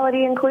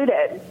hospitality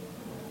included.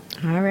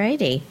 All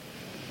righty.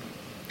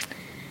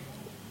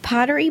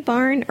 Pottery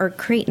barn or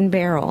crate and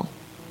barrel?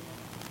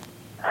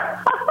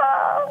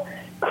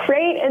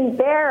 Crate and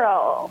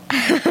barrel.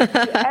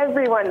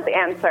 Everyone's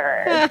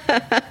answer.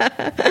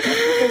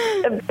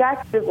 It's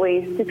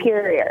objectively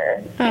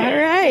superior. All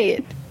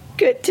right.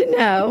 Good to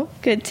know.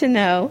 Good to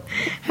know.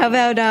 How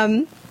about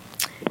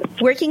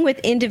working with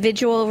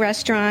individual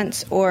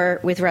restaurants or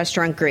with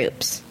restaurant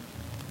groups?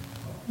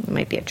 It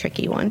might be a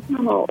tricky one.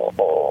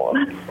 Oh,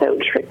 that's so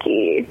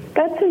tricky.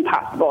 That's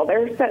impossible.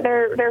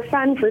 They're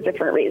fun for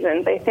different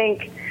reasons. I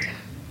think,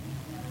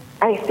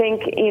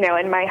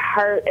 in my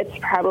heart, it's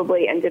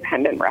probably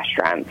independent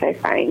restaurants. I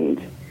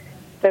find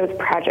those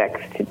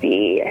projects to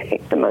be, I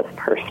think, the most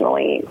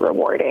personally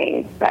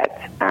rewarding. But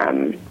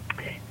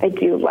I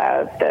do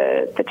love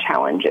the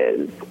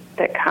challenges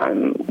that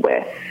come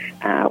with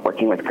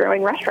working with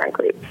growing restaurant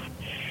groups.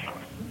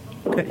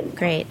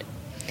 Great.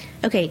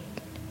 Okay,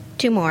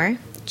 2 more.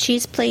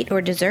 Cheese plate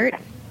or dessert?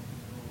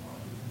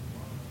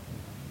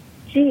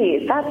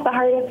 Geez, that's the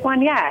hardest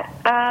one yet.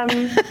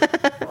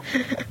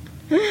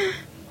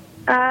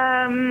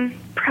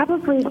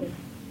 Probably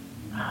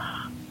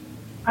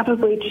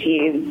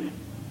cheese.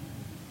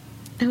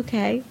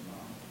 Okay.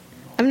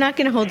 I'm not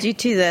going to hold you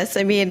to this.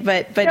 But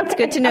it's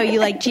good to know you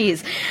like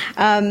cheese.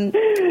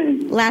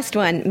 Last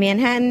one.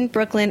 Manhattan,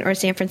 Brooklyn, or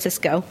San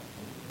Francisco?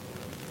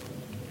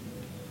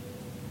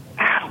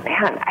 Oh,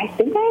 man. I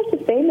think I have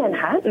to say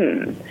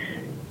Manhattan.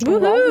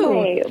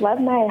 Woohoo!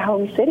 Love my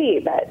home city,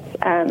 but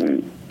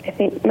I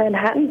think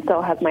Manhattan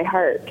still has my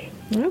heart.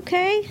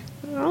 Okay.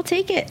 I'll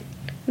take it.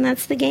 And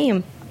that's the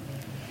game.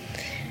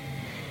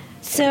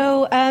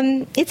 So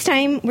it's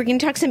time. We're going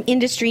to talk some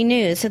industry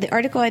news. So the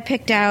article I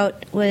picked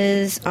out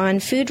was on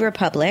Food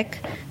Republic.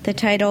 The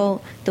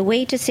title, The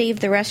Way to Save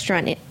the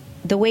Restaurant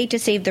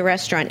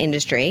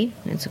Industry,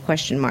 it's a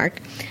question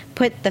mark,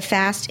 put the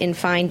fast in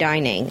fine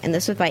dining. And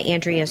this was by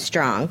Andrea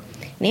Strong.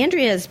 And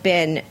Andrea's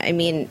been,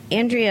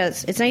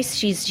 it's nice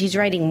she's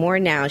writing more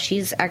now.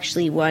 She's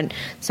actually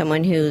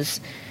someone who's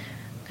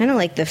kind of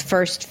like the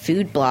first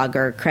food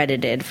blogger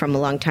credited from a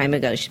long time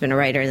ago. She's been a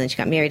writer, and then she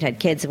got married, had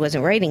kids, and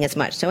wasn't writing as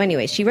much. So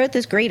anyway, she wrote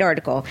this great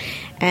article,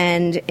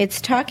 and it's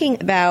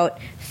talking about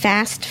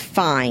fast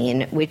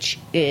fine, which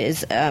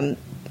is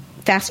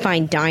fast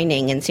fine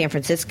dining in San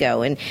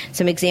Francisco, and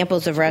some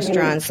examples of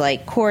restaurants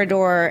like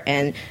Corridor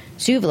and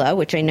Suvla,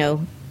 which I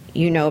know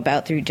you know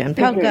about through Jen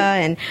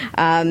Pelka,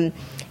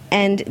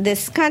 and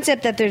this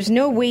concept that there's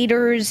no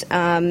waiters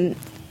and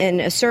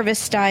a service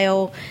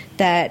style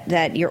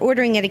that you're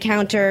ordering at a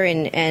counter,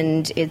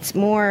 and it's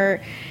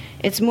more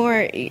getting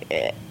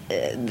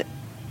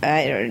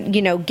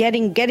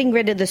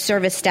rid of the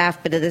service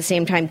staff, but at the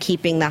same time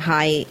keeping the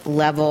high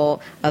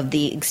level of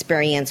the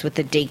experience with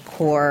the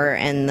decor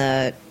and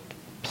the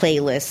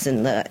playlists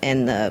and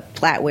the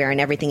flatware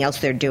and everything else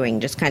they're doing,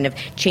 just kind of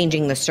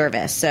changing the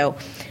service. So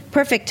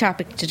perfect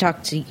topic to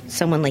talk to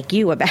someone like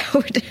you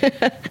about.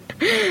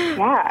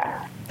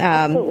 Yeah,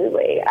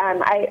 absolutely.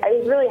 I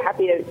was really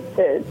happy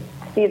to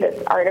see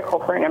this article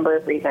for a number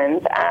of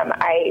reasons.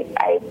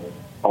 I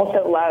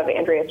also love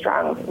Andrea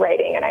Strong's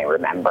writing, and I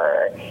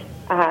remember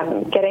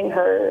getting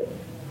her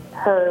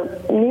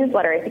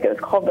newsletter. I think it was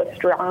called The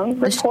Strong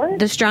Report.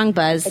 The Strong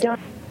Buzz. The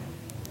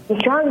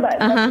Strong Buzz.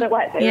 That's what it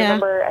was. I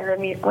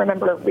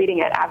remember reading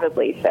it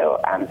avidly. So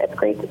it's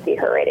great to see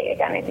her writing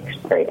again. I think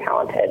she's very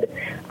talented.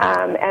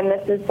 And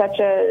this is such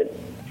an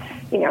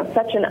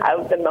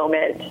of the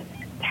moment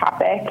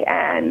topic,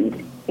 and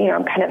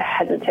I'm kind of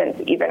hesitant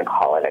to even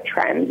call it a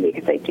trend,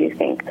 because I do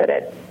think that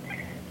it's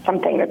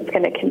something that's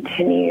going to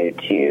continue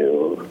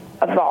to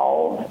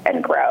evolve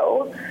and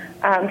grow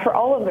for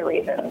all of the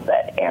reasons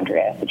that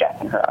Andrea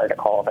suggests in her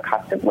article: the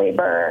cost of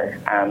labor,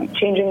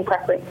 changing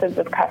preferences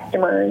of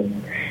customers.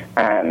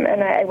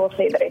 And I will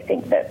say that I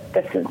think that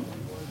this is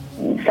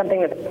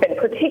something that's been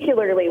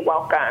particularly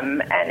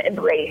welcome and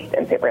embraced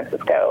in San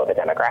Francisco. The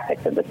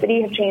demographics of the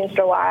city have changed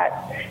a lot,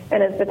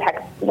 and as the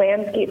tech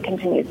landscape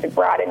continues to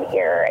broaden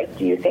here, I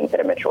do think that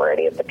a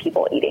majority of the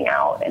people eating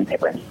out in San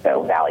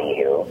Francisco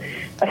value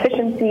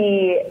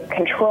efficiency,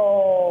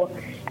 control,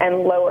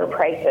 and lower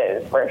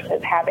prices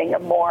versus having a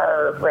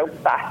more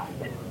robust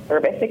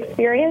service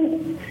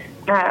experience.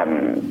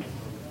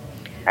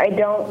 I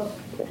don't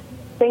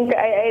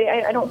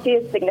see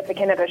as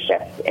significant of a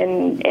shift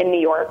in New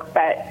York,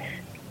 but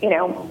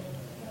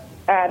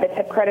the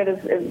tip credit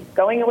is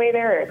going away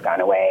there, or it's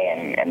gone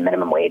away, and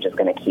minimum wage is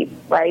going to keep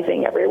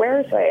rising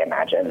everywhere. So I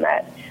imagine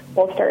that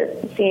we'll start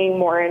seeing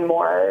more and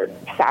more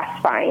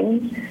fast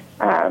fines.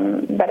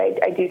 But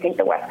I do think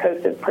the West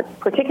Coast is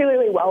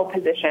particularly well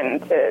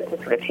positioned to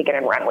sort of take it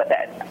and run with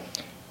it.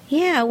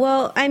 Yeah,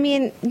 well, I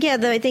mean,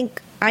 I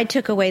think I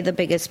took away the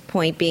biggest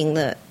point being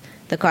the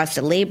cost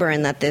of labor,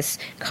 and that this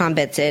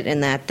combats it,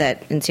 and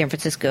that in San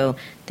Francisco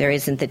there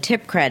isn't the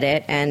tip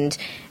credit, and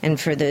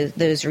for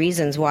those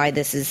reasons why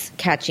this is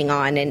catching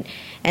on. And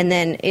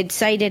then it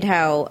cited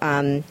how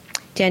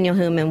Daniel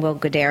Hume and Will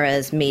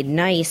Guidera's Made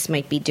Nice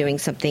might be doing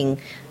something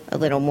a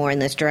little more in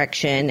this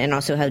direction, and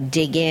also how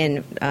Dig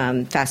In,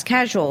 fast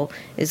casual,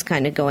 is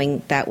kind of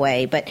going that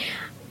way. But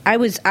I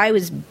was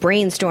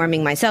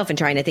brainstorming myself and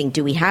trying to think,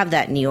 do we have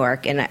that in New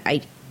York? And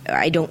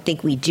I don't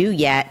think we do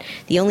yet.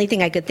 The only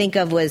thing I could think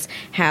of was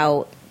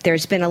how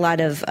there's been a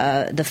lot of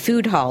the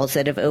food halls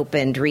that have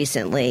opened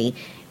recently,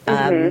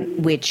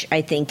 which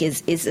I think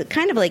is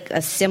kind of like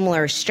a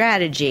similar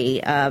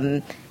strategy.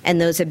 And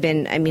those have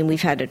been, I mean,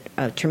 we've had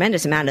a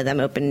tremendous amount of them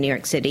open in New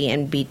York City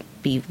and be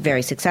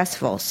very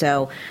successful.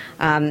 So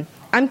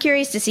I'm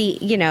curious to see,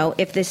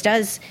 if this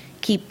does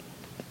keep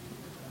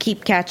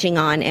catching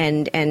on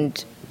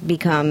and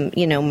become,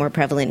 more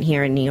prevalent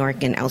here in New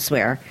York and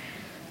elsewhere.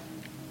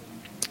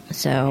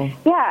 So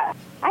yeah,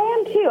 I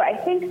am too. I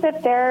think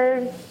that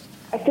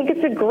I think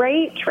it's a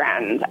great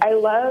trend. I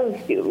love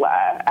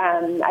Suvla.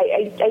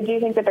 I do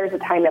think that there's a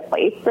time and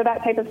place for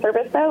that type of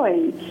service, though,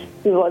 and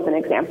Suvla is an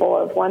example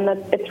of one that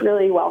it's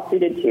really well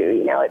suited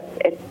to.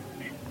 It's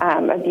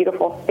a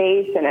beautiful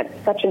space, and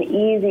it's such an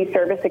easy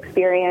service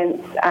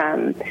experience.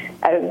 As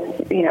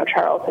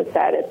Charles has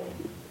said, it's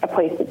a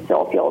place that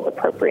still feels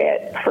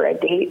appropriate for a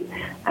date,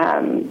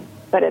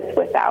 but it's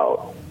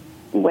without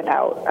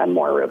a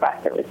more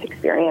robust service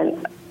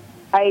experience.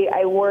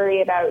 I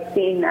worry about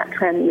seeing that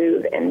trend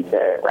move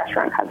into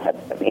restaurant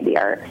concepts that maybe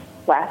are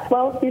less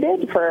well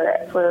suited for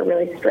a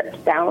really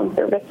stripped down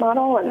service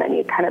model, and then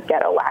you kind of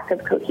get a lack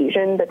of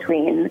cohesion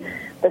between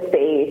the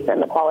space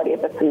and the quality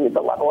of the food,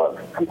 the level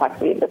of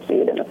complexity of the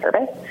food and the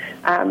service.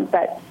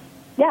 But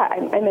yeah,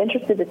 I'm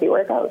interested to see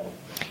where it goes.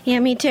 Yeah,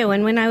 me too.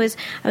 And when I was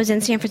in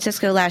San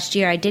Francisco last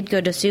year, I did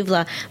go to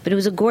Suvla, but it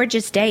was a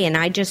gorgeous day, and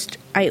I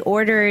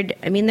ordered.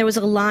 I mean, there was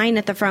a line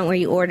at the front where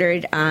you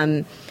ordered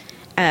from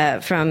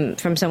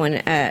someone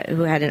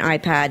who had an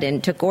iPad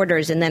and took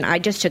orders, and then I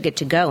just took it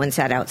to go and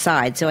sat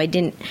outside. So I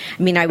didn't.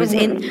 I mean, I was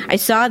I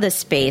saw the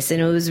space,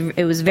 and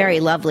it was very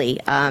lovely,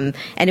 and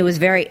it was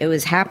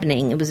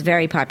happening. It was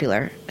very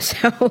popular.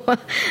 So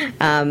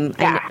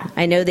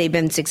I know they've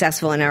been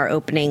successful and are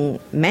opening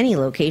many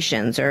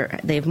locations, or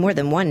they have more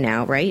than one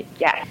now, right?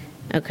 Yes.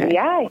 Okay.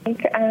 Yeah, I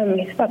think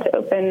he's about to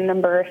open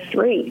number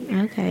 3.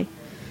 Okay.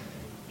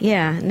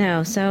 Yeah.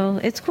 No. So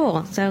it's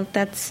cool. So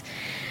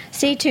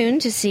stay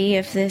tuned to see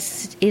if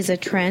this is a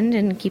trend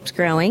and keeps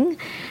growing.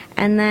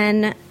 And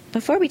then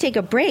before we take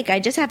a break, I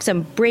just have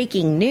some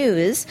breaking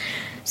news.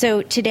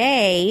 So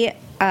today,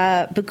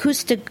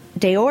 Bocuse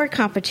d'Or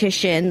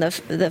competition,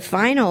 the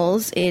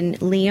finals in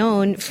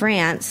Lyon,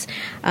 France,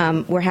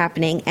 were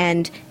happening,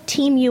 and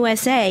Team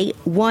USA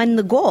won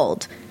the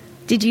gold.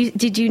 Did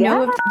you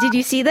know? Did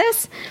you see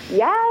this?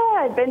 Yeah,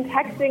 I've been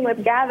texting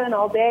with Gavin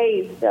all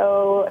day.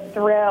 So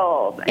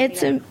thrilled. It's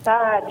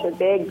such a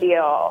big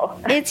deal.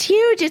 It's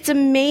huge. It's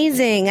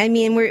amazing. I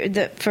mean,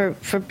 for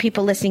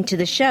people listening to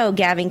the show,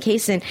 Gavin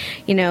Kaysen,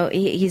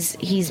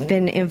 he's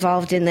been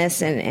involved in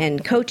this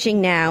and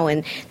coaching now,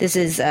 and this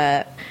is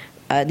the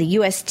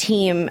U.S.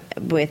 team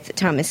with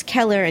Thomas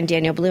Keller and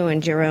Daniel Blue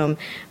and Jerome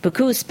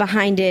Bocuse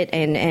behind it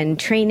and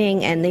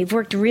training, and they've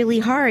worked really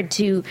hard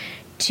to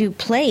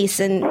place,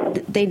 and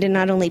they did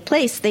not only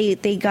place,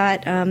 they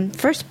got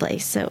first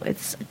place. So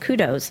it's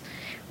kudos.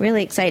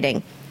 Really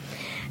exciting.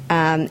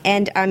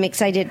 And I'm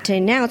excited to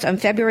announce on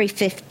February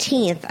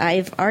 15th,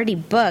 I've already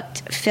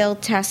booked Phil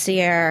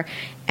Tessier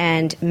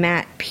and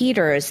Matt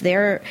Peters.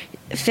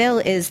 Phil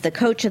is the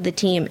coach of the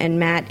team, and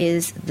Matt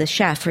is the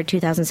chef for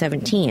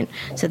 2017.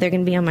 So they're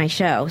going to be on my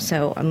show.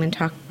 So I'm going to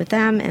talk with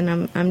them,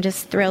 and I'm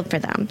just thrilled for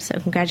them. So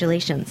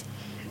congratulations.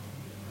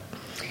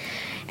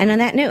 And on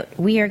that note,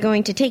 we are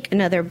going to take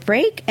another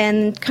break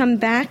and come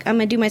back. I'm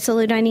going to do my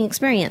solo dining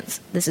experience.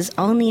 This is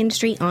All in the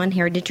Industry on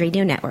Heritage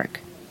Radio Network.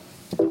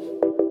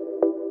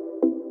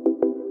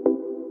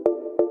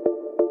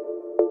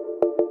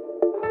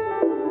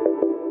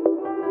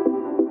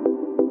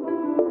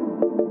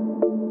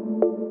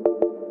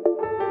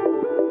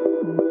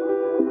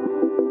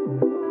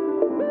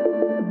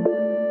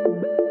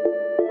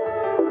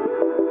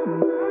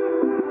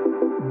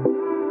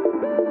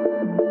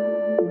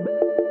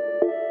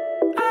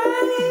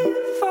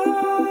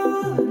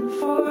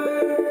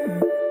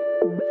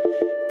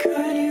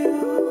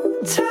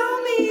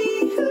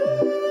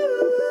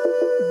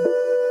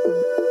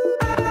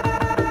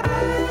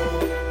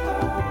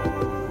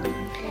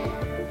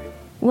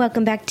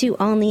 Welcome back to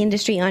All in the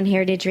Industry on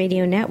Heritage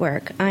Radio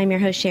Network. I'm your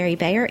host, Shari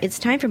Bayer. It's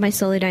time for my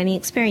solo dining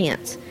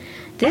experience.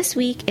 This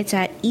week, it's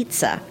at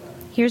Itza.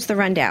 Here's the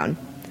rundown.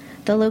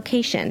 The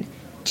location,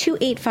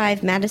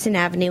 285 Madison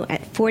Avenue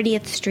at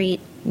 40th Street,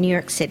 New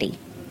York City.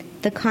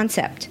 The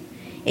concept,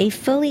 a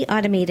fully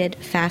automated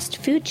fast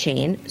food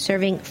chain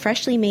serving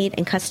freshly made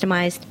and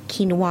customized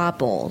quinoa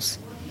bowls.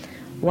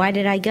 Why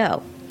did I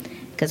go?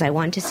 Because I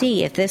wanted to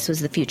see if this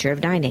was the future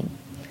of dining.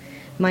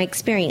 My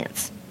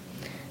experience.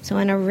 So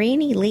on a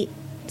rainy late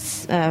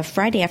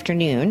Friday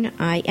afternoon,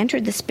 I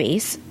entered the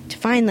space to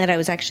find that I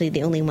was actually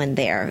the only one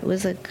there. It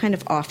was a kind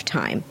of off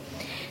time.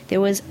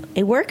 There was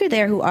a worker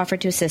there who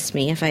offered to assist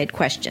me if I had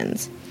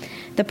questions.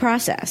 The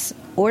process: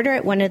 order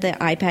at one of the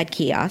iPad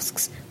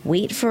kiosks,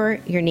 wait for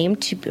your name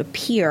to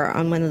appear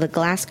on one of the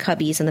glass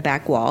cubbies on the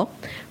back wall,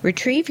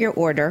 retrieve your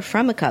order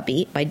from a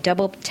cubby by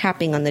double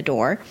tapping on the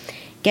door,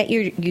 get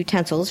your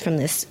utensils from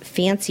this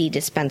fancy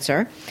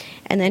dispenser,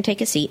 and then take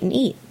a seat and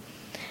eat.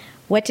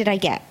 What did I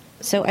get?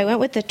 So I went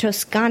with the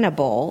Toscana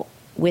bowl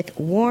with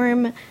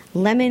warm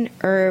lemon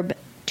herb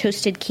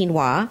toasted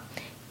quinoa,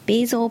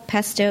 basil,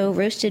 pesto,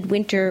 roasted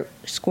winter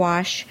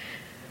squash,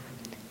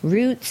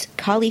 roots,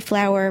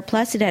 cauliflower,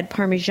 plus it had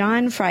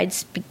Parmesan, fried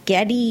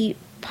spaghetti,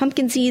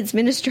 pumpkin seeds,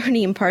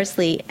 minestrone, and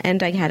parsley,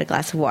 and I had a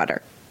glass of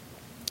water.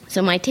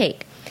 So my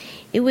take.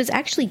 It was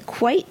actually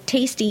quite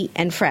tasty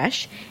and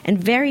fresh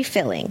and very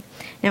filling.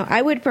 Now,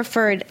 I would have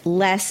preferred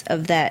less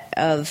of that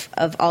of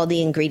all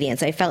the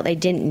ingredients. I felt I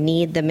didn't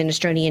need the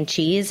minestrone and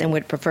cheese and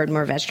would have preferred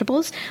more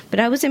vegetables,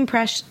 but I was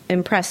impressed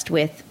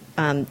with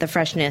the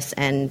freshness,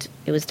 and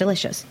it was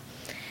delicious.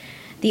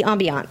 The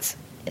ambiance.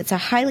 It's a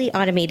highly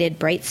automated,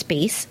 bright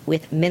space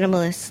with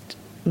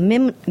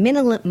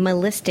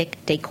minimalistic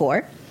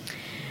decor,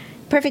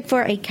 perfect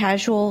for a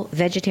casual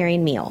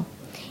vegetarian meal.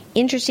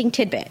 Interesting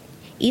tidbit.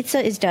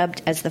 Itza is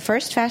dubbed as the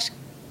first fast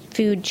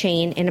food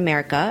chain in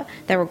America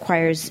that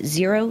requires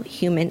zero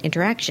human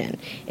interaction.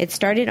 It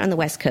started on the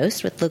West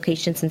Coast with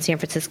locations in San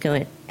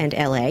Francisco and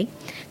LA.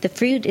 The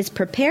food is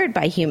prepared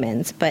by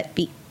humans, but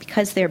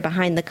because they're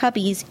behind the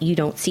cubbies, you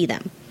don't see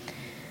them.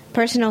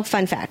 Personal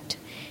fun fact.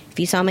 If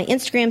you saw my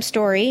Instagram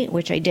story,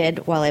 which I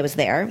did while I was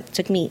there, it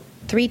took me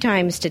 3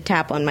 times to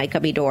tap on my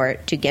cubby door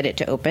to get it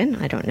to open.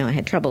 I don't know, I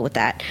had trouble with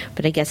that,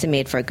 but I guess it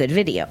made for a good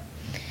video.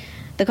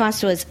 The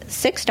cost was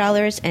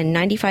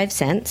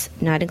 $6.95,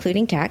 not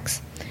including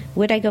tax.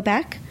 Would I go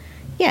back?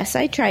 Yes,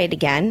 I'd try it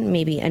again,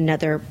 maybe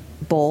another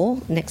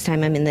bowl next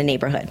time I'm in the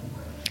neighborhood.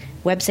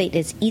 Website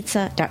is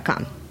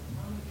itza.com.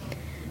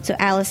 So,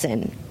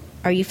 Alison,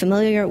 are you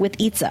familiar with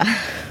Itza?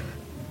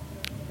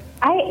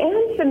 I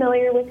am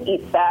familiar with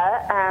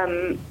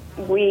Itza.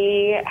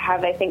 We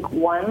have, I think,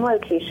 one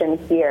location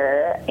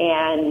here,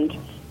 and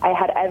I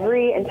had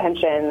every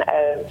intention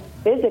of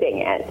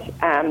visiting it,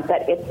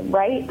 but it's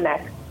right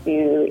next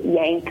to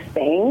Yank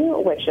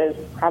Sing, which is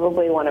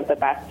probably one of the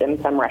best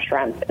dim sum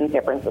restaurants in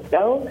San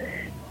Francisco.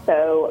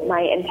 So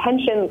my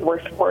intentions were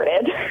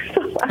thwarted.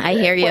 I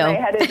hear you. When I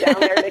headed down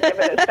there to give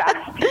it a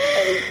shot.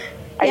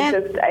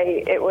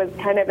 It was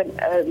kind of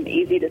an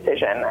easy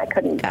decision. I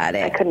couldn't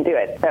do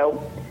it.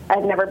 So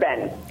I've never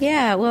been.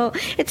 Yeah, well,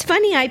 it's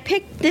funny. I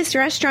picked this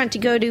restaurant to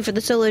go to for the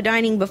solo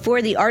dining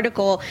before the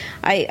article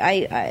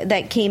I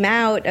that came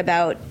out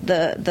about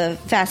the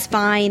fast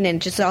fine,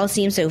 and just all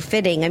seems so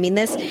fitting. I mean,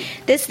 this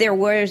there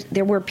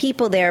were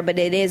people there, but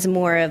it is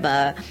more of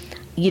a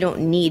you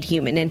don't need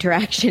human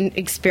interaction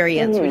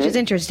experience, which is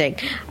interesting.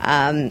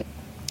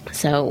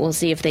 So we'll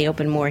see if they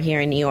open more here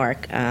in New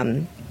York.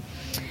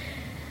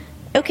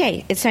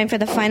 Okay, it's time for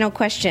the final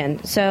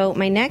question. So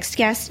my next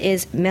guest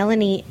is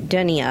Melanie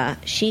Dunia.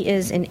 She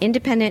is an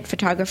independent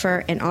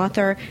photographer and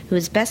author who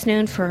is best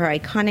known for her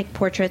iconic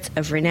portraits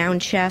of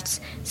renowned chefs,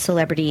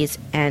 celebrities,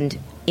 and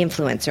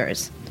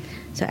influencers.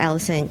 So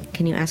Alison,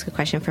 can you ask a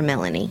question for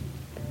Melanie?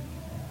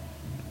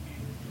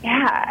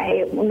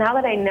 Yeah, now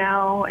that I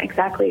know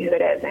exactly who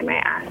it is, I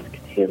might ask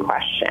 2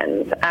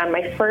 questions.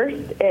 My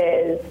first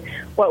is,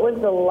 what was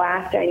the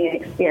last dining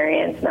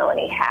experience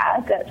Melanie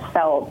had that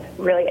felt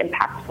really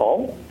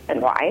impactful,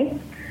 and why?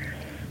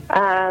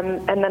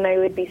 And then I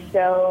would be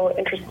so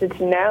interested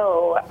to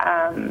know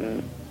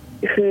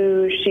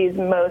who she's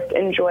most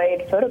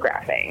enjoyed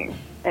photographing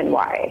and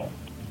why.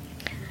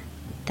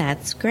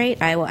 That's great.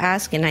 I will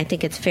ask, and I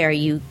think it's fair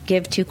you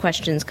give 2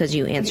 questions because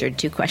you answered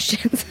 2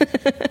 questions.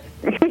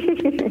 I'll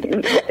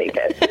take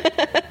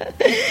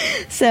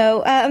it.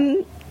 So,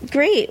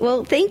 great.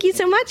 Well, thank you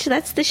so much.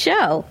 That's the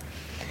show.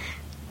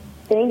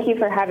 Thank you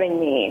for having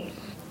me.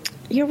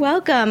 You're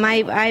welcome.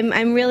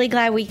 I'm really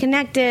glad we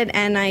connected,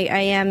 and I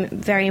am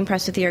very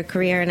impressed with your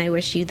career, and I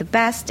wish you the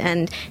best.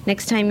 And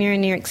next time you're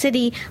in New York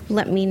City,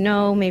 let me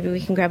know. Maybe we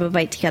can grab a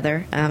bite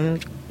together. It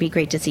would be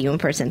great to see you in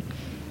person.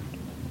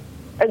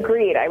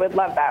 Agreed. I would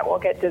love that. We'll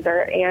get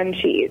dessert and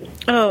cheese.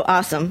 Oh,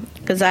 awesome!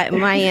 Because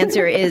my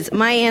answer is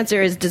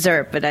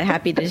dessert, but I'm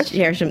happy to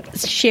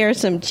share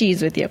some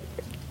cheese with you.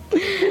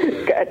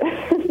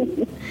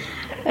 Good.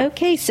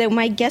 Okay, so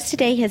my guest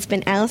today has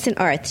been Alison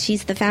Arth.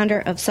 She's the founder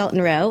of Salt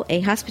Roe, a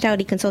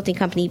hospitality consulting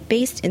company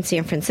based in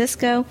San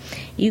Francisco.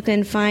 You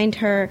can find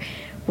her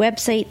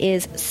website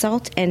is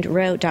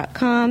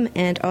saltandroe.com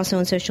and also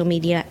on social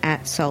media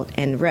at Salt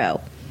and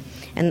Roe.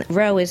 And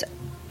Roe is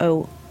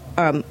ROE,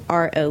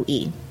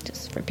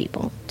 just for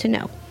people to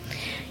know.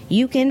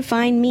 You can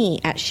find me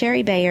at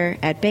Shari Bayer,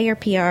 at Bayer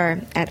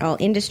PR, at All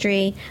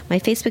Industry. My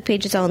Facebook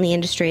page is All in the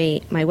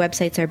Industry. My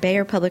websites are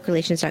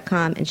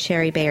BayerPublicRelations.com and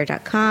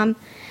ShariBayer.com.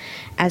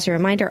 As a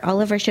reminder, all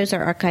of our shows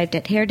are archived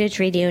at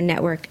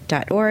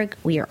heritageradionetwork.org.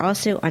 We are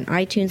also on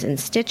iTunes and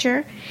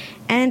Stitcher.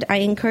 And I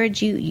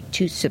encourage you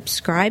to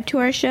subscribe to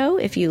our show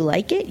if you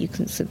like it. You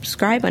can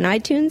subscribe on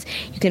iTunes.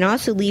 You can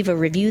also leave a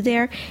review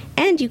there.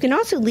 And you can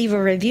also leave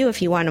a review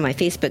if you want on my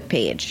Facebook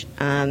page.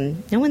 No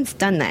one's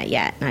done that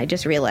yet, and I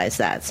just realized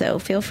that. So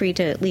feel free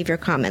to leave your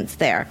comments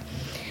there.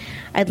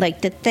 I'd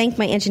like to thank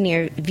my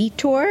engineer,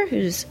 Vitor,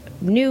 who's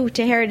new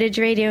to Heritage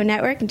Radio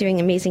Network and doing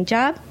an amazing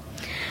job.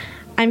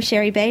 I'm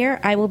Shari Bayer.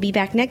 I will be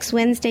back next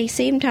Wednesday,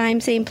 same time,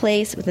 same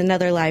place, with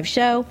another live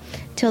show.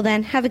 Till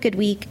then, have a good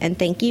week, and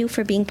thank you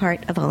for being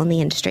part of All in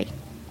the Industry.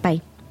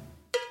 Bye.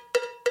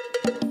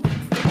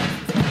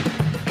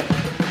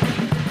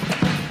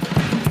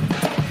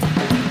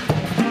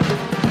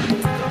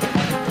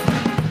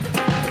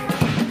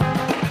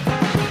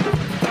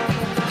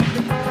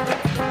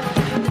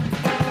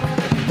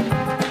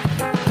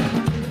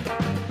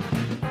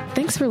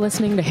 Thanks for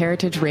listening to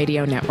Heritage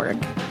Radio Network,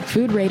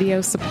 food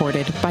radio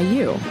supported by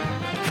you.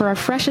 For our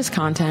freshest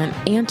content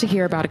and to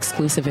hear about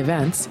exclusive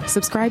events,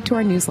 subscribe to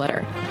our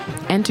newsletter.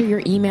 Enter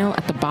your email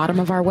at the bottom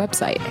of our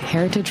website,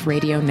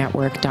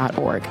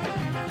 heritageradionetwork.org.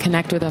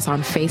 Connect with us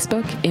on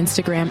Facebook,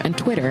 Instagram, and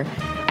Twitter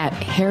at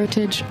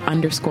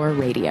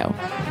heritage_radio.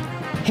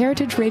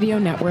 Heritage Radio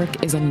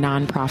Network is a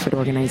nonprofit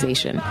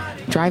organization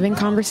driving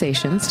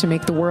conversations to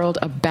make the world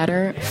a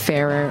better,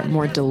 fairer,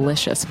 more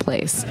delicious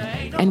place.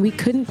 And we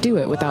couldn't do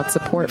it without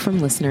support from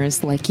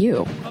listeners like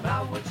you.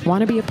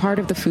 Want to be a part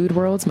of the food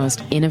world's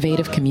most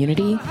innovative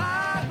community?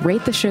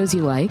 Rate the shows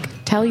you like,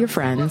 tell your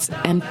friends,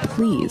 and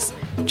please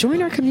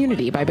join our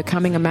community by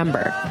becoming a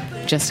member.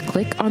 Just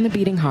click on the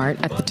beating heart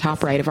at the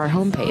top right of our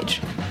homepage.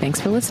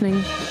 Thanks for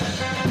listening.